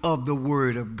truth of the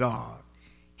word of God,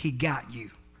 he got you.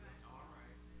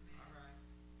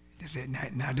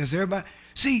 Now does everybody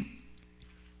see?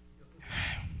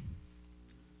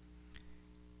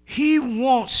 He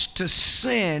wants to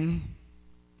send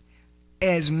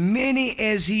as many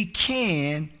as he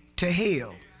can to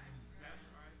hell.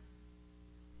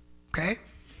 Okay?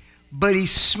 But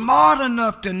he's smart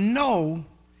enough to know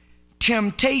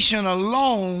temptation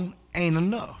alone ain't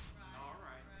enough.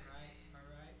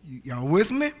 Y'all with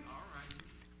me?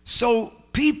 So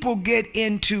people get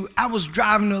into, I was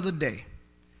driving the other day,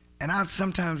 and I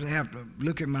sometimes have to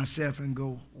look at myself and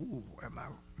go, ooh, am I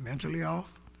mentally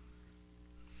off?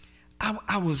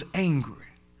 I was angry.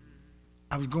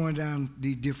 I was going down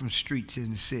these different streets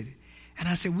in the city, and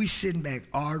I said, we sitting back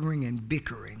arguing and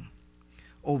bickering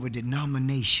over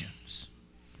denominations.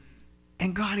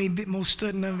 And God ain't a bit more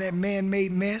studying none of that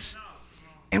man-made mess,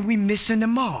 and we missing the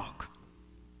mark.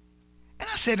 And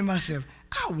I said to myself,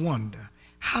 I wonder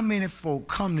how many folk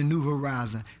come to New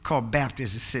Horizon called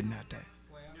Baptists is sitting out there.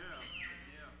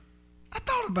 I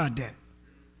thought about that.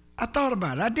 I thought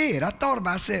about it. I did. I thought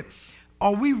about it. I said,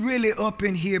 are we really up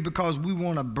in here because we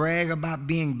want to brag about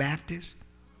being Baptist?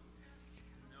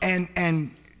 And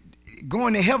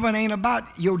going to heaven ain't about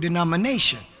your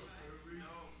denomination.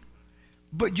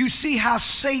 But you see how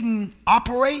Satan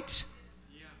operates?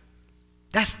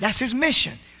 That's his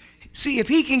mission. See, if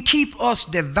he can keep us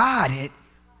divided,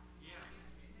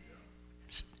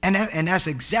 and that's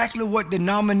exactly what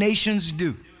denominations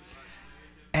do.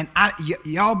 And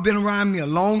y'all been around me a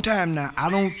long time now. I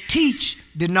don't teach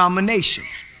denominations.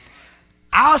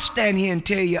 I'll stand here and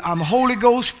tell you I'm Holy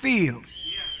Ghost filled,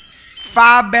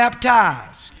 fire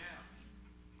baptized.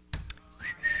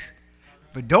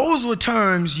 But those were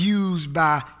terms used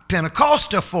by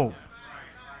Pentecostal folk.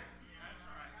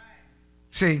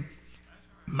 See,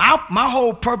 my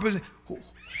whole purpose,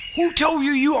 who told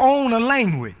you own a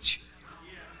language?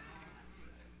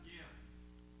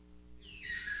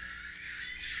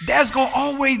 There's going to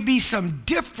always be some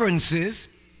differences,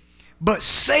 but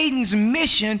Satan's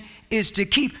mission is to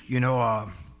keep, I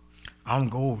don't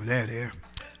go over there.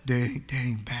 They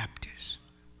ain't Baptists.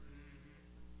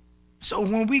 So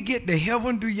when we get to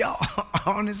heaven, do y'all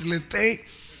honestly think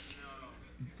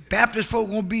Baptist folk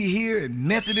going to be here and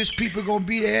Methodist people going to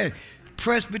be there and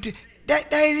Presbyterian?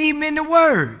 That ain't even in the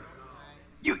word.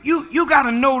 You got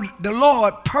to know the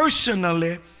Lord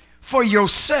personally for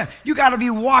yourself. You got to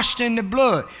be washed in the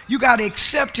blood. You got to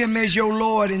accept him as your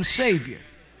Lord and Savior.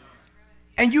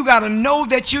 And you got to know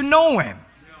that you know him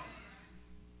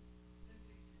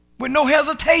with no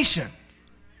hesitation.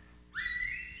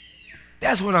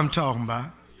 That's what I'm talking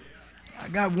about. I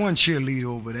got one cheerleader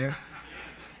over there.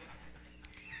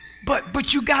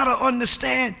 But you got to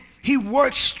understand, he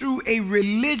works through a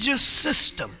religious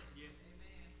system.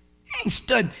 He ain't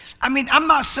studying. I mean, I'm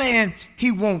not saying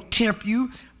he won't tempt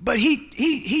you, but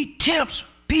he tempts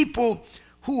people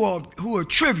who are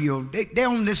trivial. They're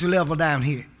on this level down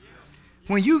here.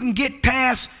 When you can get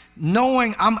past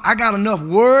knowing I got enough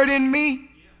word in me,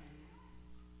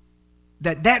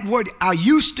 that word I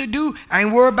used to do, I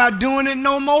ain't worried about doing it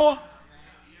no more.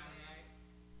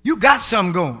 You got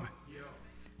something going.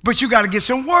 But you got to get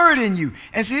some word in you.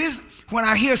 And see, this when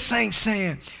I hear saints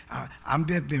saying, I've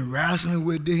been wrestling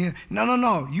with this.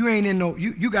 No. You ain't in no,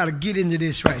 you got to get into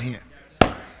this right here.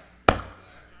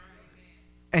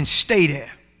 And stay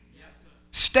there.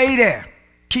 Stay there.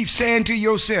 Keep saying to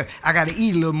yourself, I got to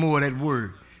eat a little more of that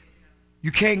word.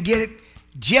 You can't get it.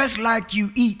 Just like you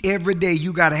eat every day,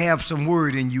 you got to have some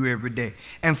word in you every day.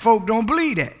 And folk don't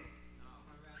believe that.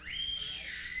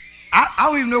 I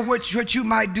don't even know what you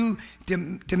might do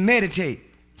to meditate.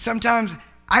 Sometimes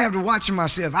I have to watch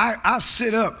myself. I'll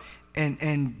sit up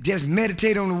and just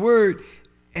meditate on the word,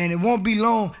 and it won't be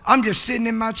long. I'm just sitting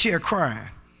in my chair crying.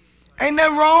 Ain't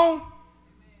nothing wrong.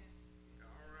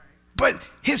 But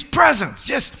his presence,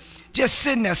 just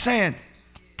sitting there saying,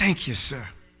 thank you, sir.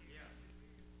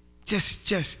 Just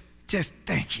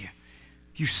thank you.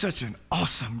 You're such an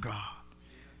awesome God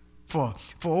for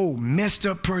an old messed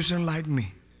up person like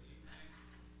me.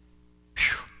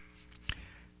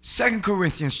 2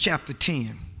 Corinthians chapter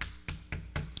 10,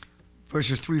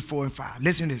 verses 3, 4, and 5.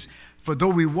 Listen to this. For though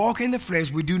we walk in the flesh,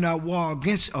 we do not war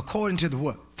according to the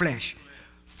what? Flesh.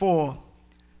 For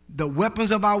the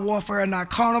weapons of our warfare are not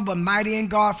carnal, but mighty in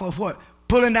God for what?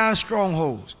 Pulling down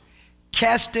strongholds,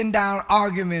 casting down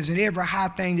arguments and every high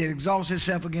thing that exalts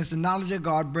itself against the knowledge of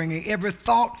God, bringing every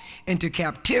thought into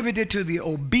captivity to the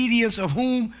obedience of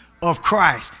whom? Of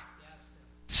Christ.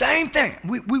 Same thing.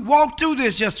 We walked through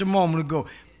this just a moment ago.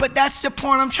 But that's the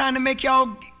point I'm trying to make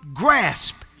y'all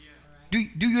grasp. Do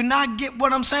you not get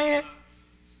what I'm saying?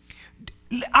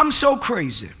 I'm so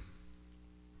crazy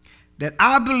that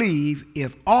I believe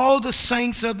if all the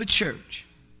saints of the church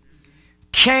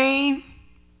came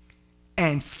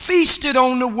and feasted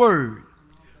on the word,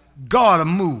 God will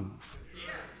move.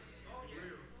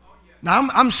 Now,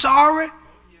 I'm sorry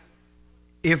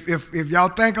if y'all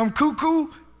think I'm cuckoo.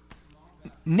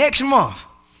 Next month,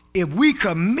 if we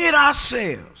commit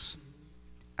ourselves,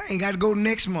 I ain't got to go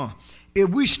next month. If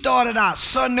we started out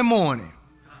Sunday morning,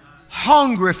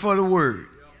 hungry for the word,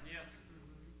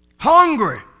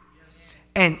 hungry,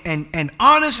 and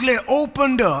honestly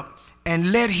opened up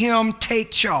and let him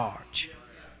take charge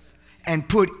and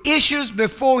put issues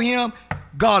before him,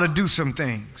 God will do some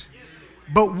things.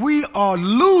 But we are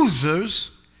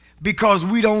losers because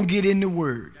we don't get in the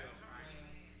word.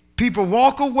 People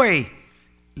walk away,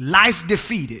 life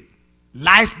defeated,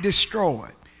 life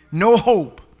destroyed, no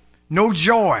hope, no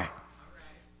joy,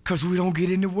 because we don't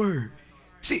get in the word.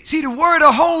 See, the word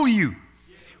will hold you.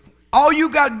 All you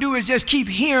got to do is just keep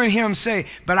hearing him say,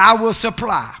 but I will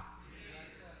supply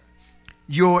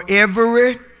your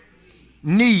every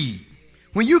need.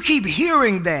 When you keep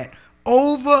hearing that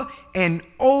over and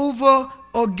over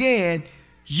again,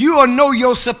 you will know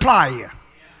your supplier.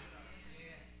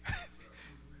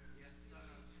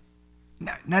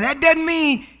 Now that doesn't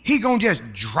mean he gonna just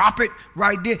drop it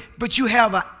right there, but you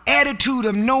have an attitude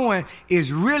of knowing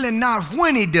is really not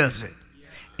when he does it,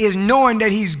 is knowing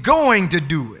that he's going to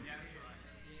do it.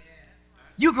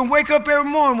 You can wake up every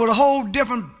morning with a whole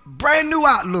different, brand new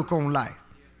outlook on life.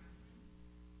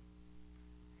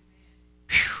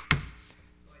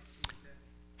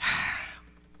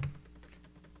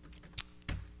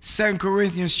 2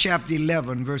 Corinthians chapter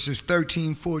 11, verses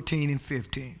 13, 14, and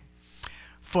 15.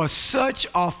 For such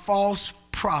are false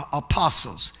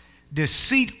apostles,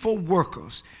 deceitful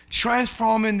workers,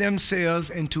 transforming themselves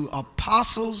into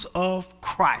apostles of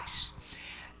Christ.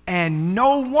 And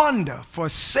no wonder, for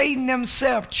Satan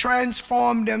himself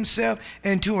transformed himself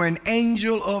into an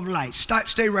angel of light.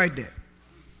 Stay right there.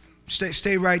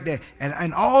 Stay right there.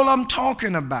 And all I'm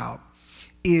talking about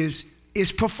is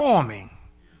performing.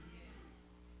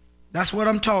 That's what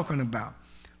I'm talking about.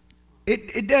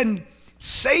 It doesn't,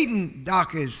 Satan,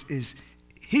 Doc,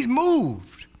 he's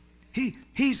moved.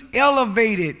 He's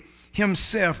elevated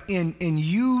himself in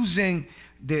using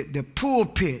the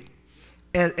pulpit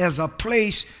as a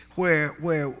place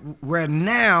where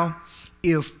now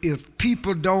if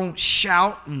people don't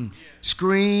shout and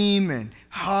scream and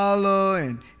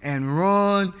holler and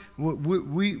run,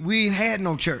 we ain't had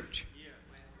no church.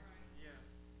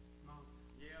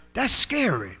 That's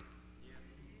scary.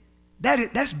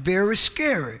 That's very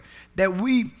scary that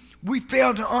we We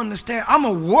fail to understand I'm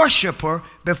a worshiper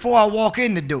before I walk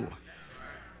in the door.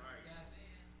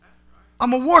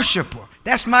 I'm a worshiper.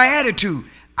 That's my attitude.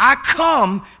 I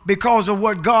come because of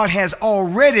what God has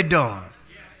already done.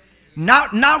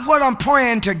 Not what I'm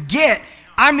praying to get.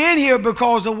 I'm in here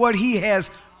because of what he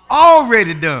has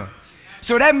already done.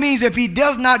 So that means if he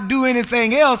does not do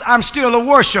anything else, I'm still a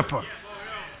worshiper.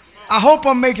 I hope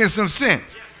I'm making some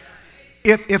sense.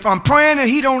 If I'm praying and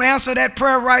he don't answer that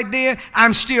prayer right there,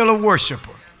 I'm still a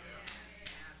worshiper.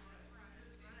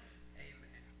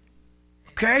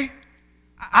 Okay?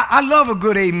 I love a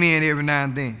good amen every now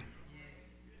and then.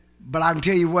 But I can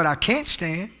tell you what I can't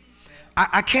stand.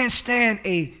 I can't stand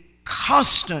a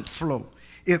constant flow.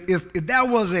 If that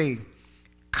was a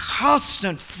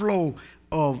constant flow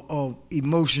of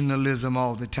emotionalism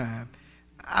all the time,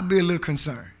 I'd be a little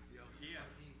concerned.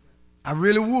 I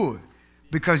really would.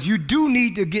 Because you do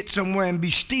need to get somewhere and be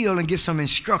still and get some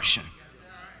instruction.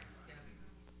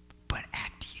 But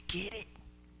after you get it,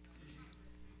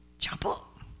 jump up.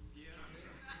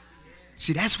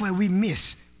 See, that's where we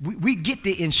miss. We get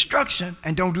the instruction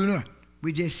and don't do nothing.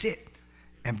 We just sit.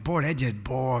 And boy, that just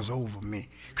boils over me.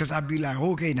 Because I'd be like,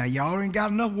 okay, now y'all ain't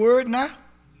got enough word now?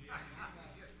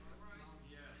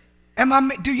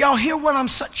 Do y'all hear what I'm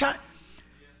trying?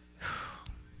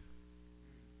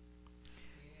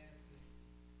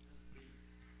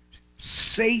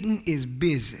 Satan is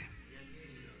busy.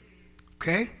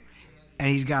 Okay? And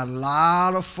he's got a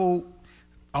lot of folk,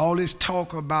 all this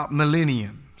talk about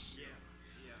millenniums.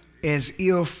 As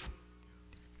if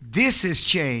this has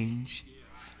changed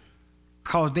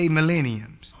because they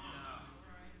millenniums.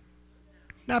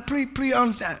 Now, please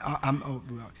understand.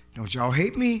 Don't y'all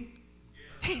hate me?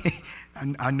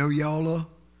 I know y'all are.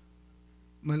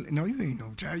 No, you ain't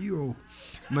no child. You old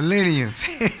millenniums.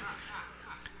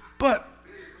 But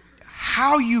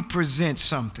how you present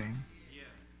something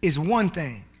is one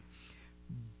thing,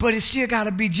 but it still got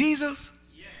to be Jesus.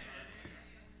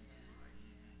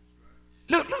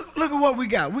 Look at what we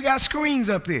got. We got screens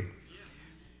up here.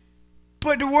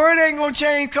 But the word ain't going to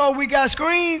change because we got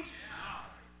screens.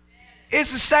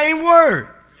 It's the same word.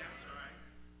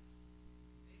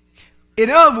 In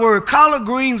other words, collard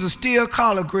greens are still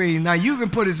collard greens. Now, you can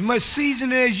put as much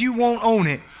seasoning as you want on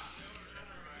it.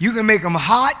 You can make them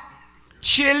hot,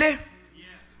 chili,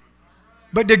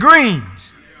 but the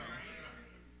greens.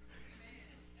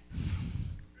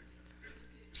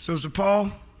 Sister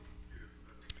Paul,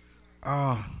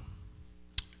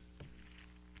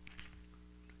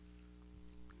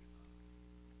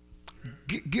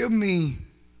 give me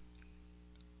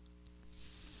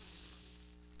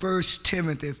 1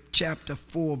 Timothy chapter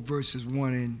 4, verses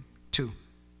 1 and 2.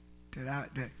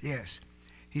 Yes.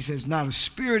 He says, now the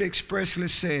Spirit expressly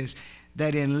says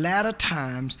that in latter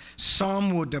times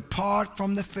some will depart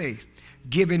from the faith,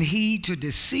 giving heed to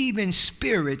deceiving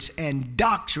spirits and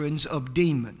doctrines of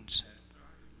demons.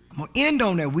 I'm going to end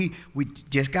on that. We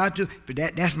just got to, but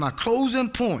that's my closing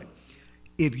point.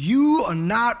 If you are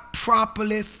not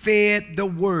properly fed the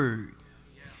word,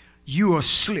 you are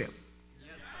slip.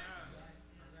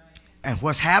 And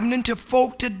what's happening to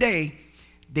folk today,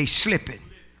 they slipping.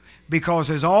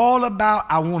 Because it's all about,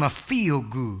 I want to feel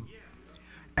good.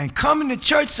 And coming to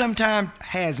church sometimes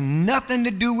has nothing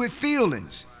to do with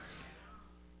feelings.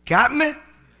 Got me?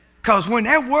 Because when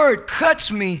that word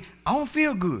cuts me, I don't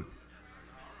feel good.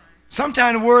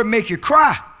 Sometimes the word make you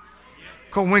cry.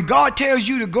 Because when God tells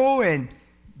you to go and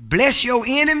bless your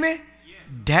enemy,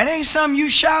 that ain't something you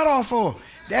shout off for.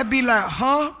 That'd be like,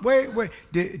 huh? Wait.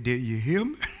 Did you hear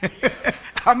me?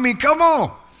 I mean, come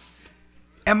on.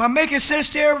 Am I making sense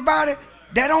to everybody?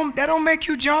 That don't make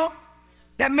you jump.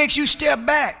 That makes you step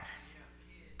back.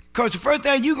 Because the first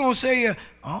thing you're going to say is,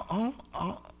 I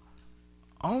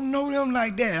don't know them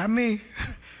like that. I mean,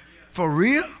 for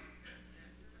real?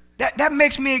 That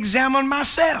makes me examine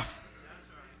myself.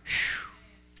 Whew.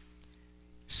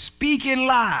 Speaking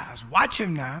lies. Watch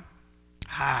him now.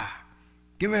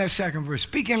 Give me that second verse.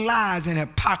 Speaking lies and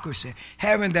hypocrisy,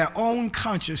 having their own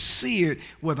conscience seared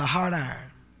with a hot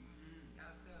iron.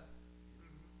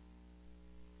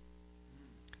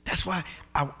 That's why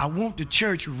I want the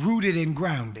church rooted and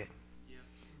grounded.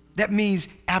 That means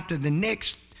after the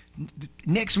next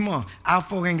month, our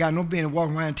folk ain't got no business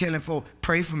walking around telling folk,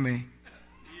 pray for me.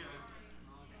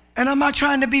 And I'm not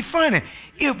trying to be funny.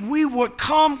 If we would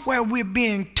come where we're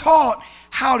being taught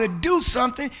how to do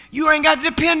something, you ain't got to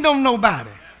depend on nobody.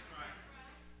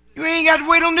 You ain't got to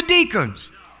wait on the deacons.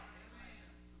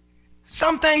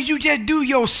 Some things you just do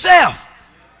yourself.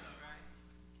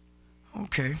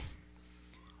 Okay.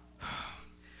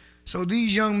 So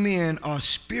these young men are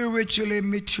spiritually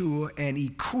mature and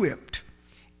equipped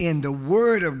in the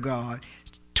Word of God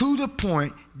to the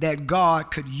point that God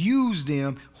could use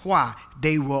them. Why?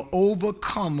 They were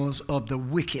overcomers of the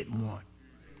wicked one.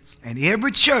 And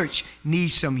every church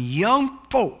needs some young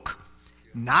folk,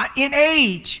 not in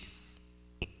age,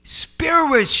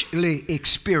 spiritually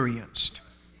experienced.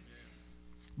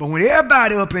 But when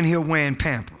everybody up in here wearing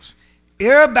Pampers,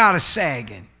 everybody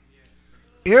sagging,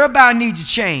 everybody needs to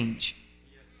change,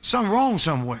 something wrong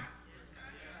somewhere.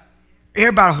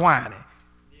 Everybody whining.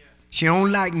 She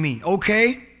don't like me.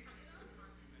 Okay.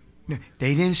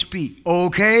 They didn't speak.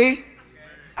 Okay.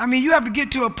 I mean, you have to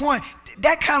get to a point.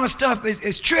 That kind of stuff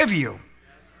is trivial.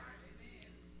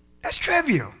 That's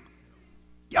trivial.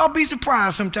 Y'all be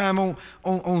surprised sometime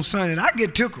on Sunday. I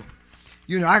get tickled.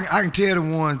 You know, I can tell the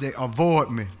ones that avoid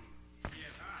me.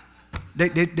 They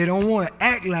don't want to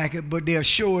act like it, but they'll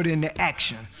show it in the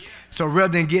action. So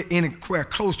rather than get anywhere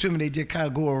close to me, they just kind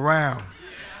of go around.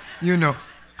 You know.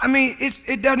 I mean,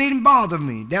 it doesn't even bother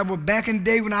me. That was back in the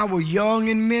day when I was young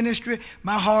in ministry,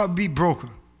 my heart be broken.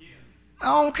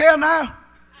 I don't care now.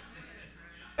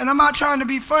 And I'm not trying to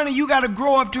be funny. You got to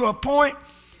grow up to a point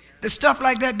that stuff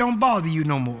like that don't bother you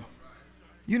no more.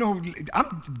 You know,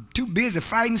 I'm too busy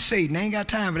fighting Satan. I ain't got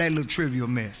time for that little trivial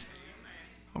mess.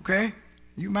 Okay?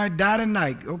 You might die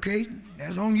tonight. Okay?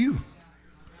 That's on you.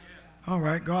 All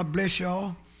right. God bless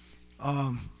y'all.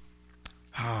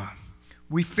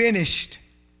 We finished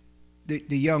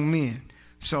the young men.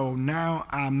 So now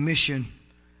our mission,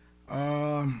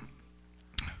 I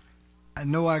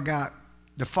know I got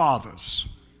the fathers.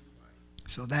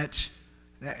 So that's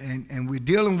that, and we're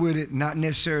dealing with it not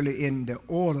necessarily in the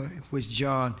order in which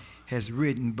John has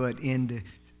written, but in the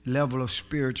level of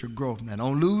spiritual growth. Now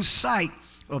don't lose sight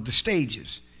of the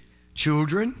stages.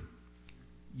 Children,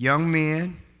 young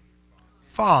men,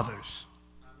 fathers.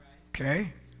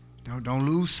 Okay? Don't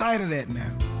lose sight of that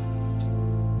now.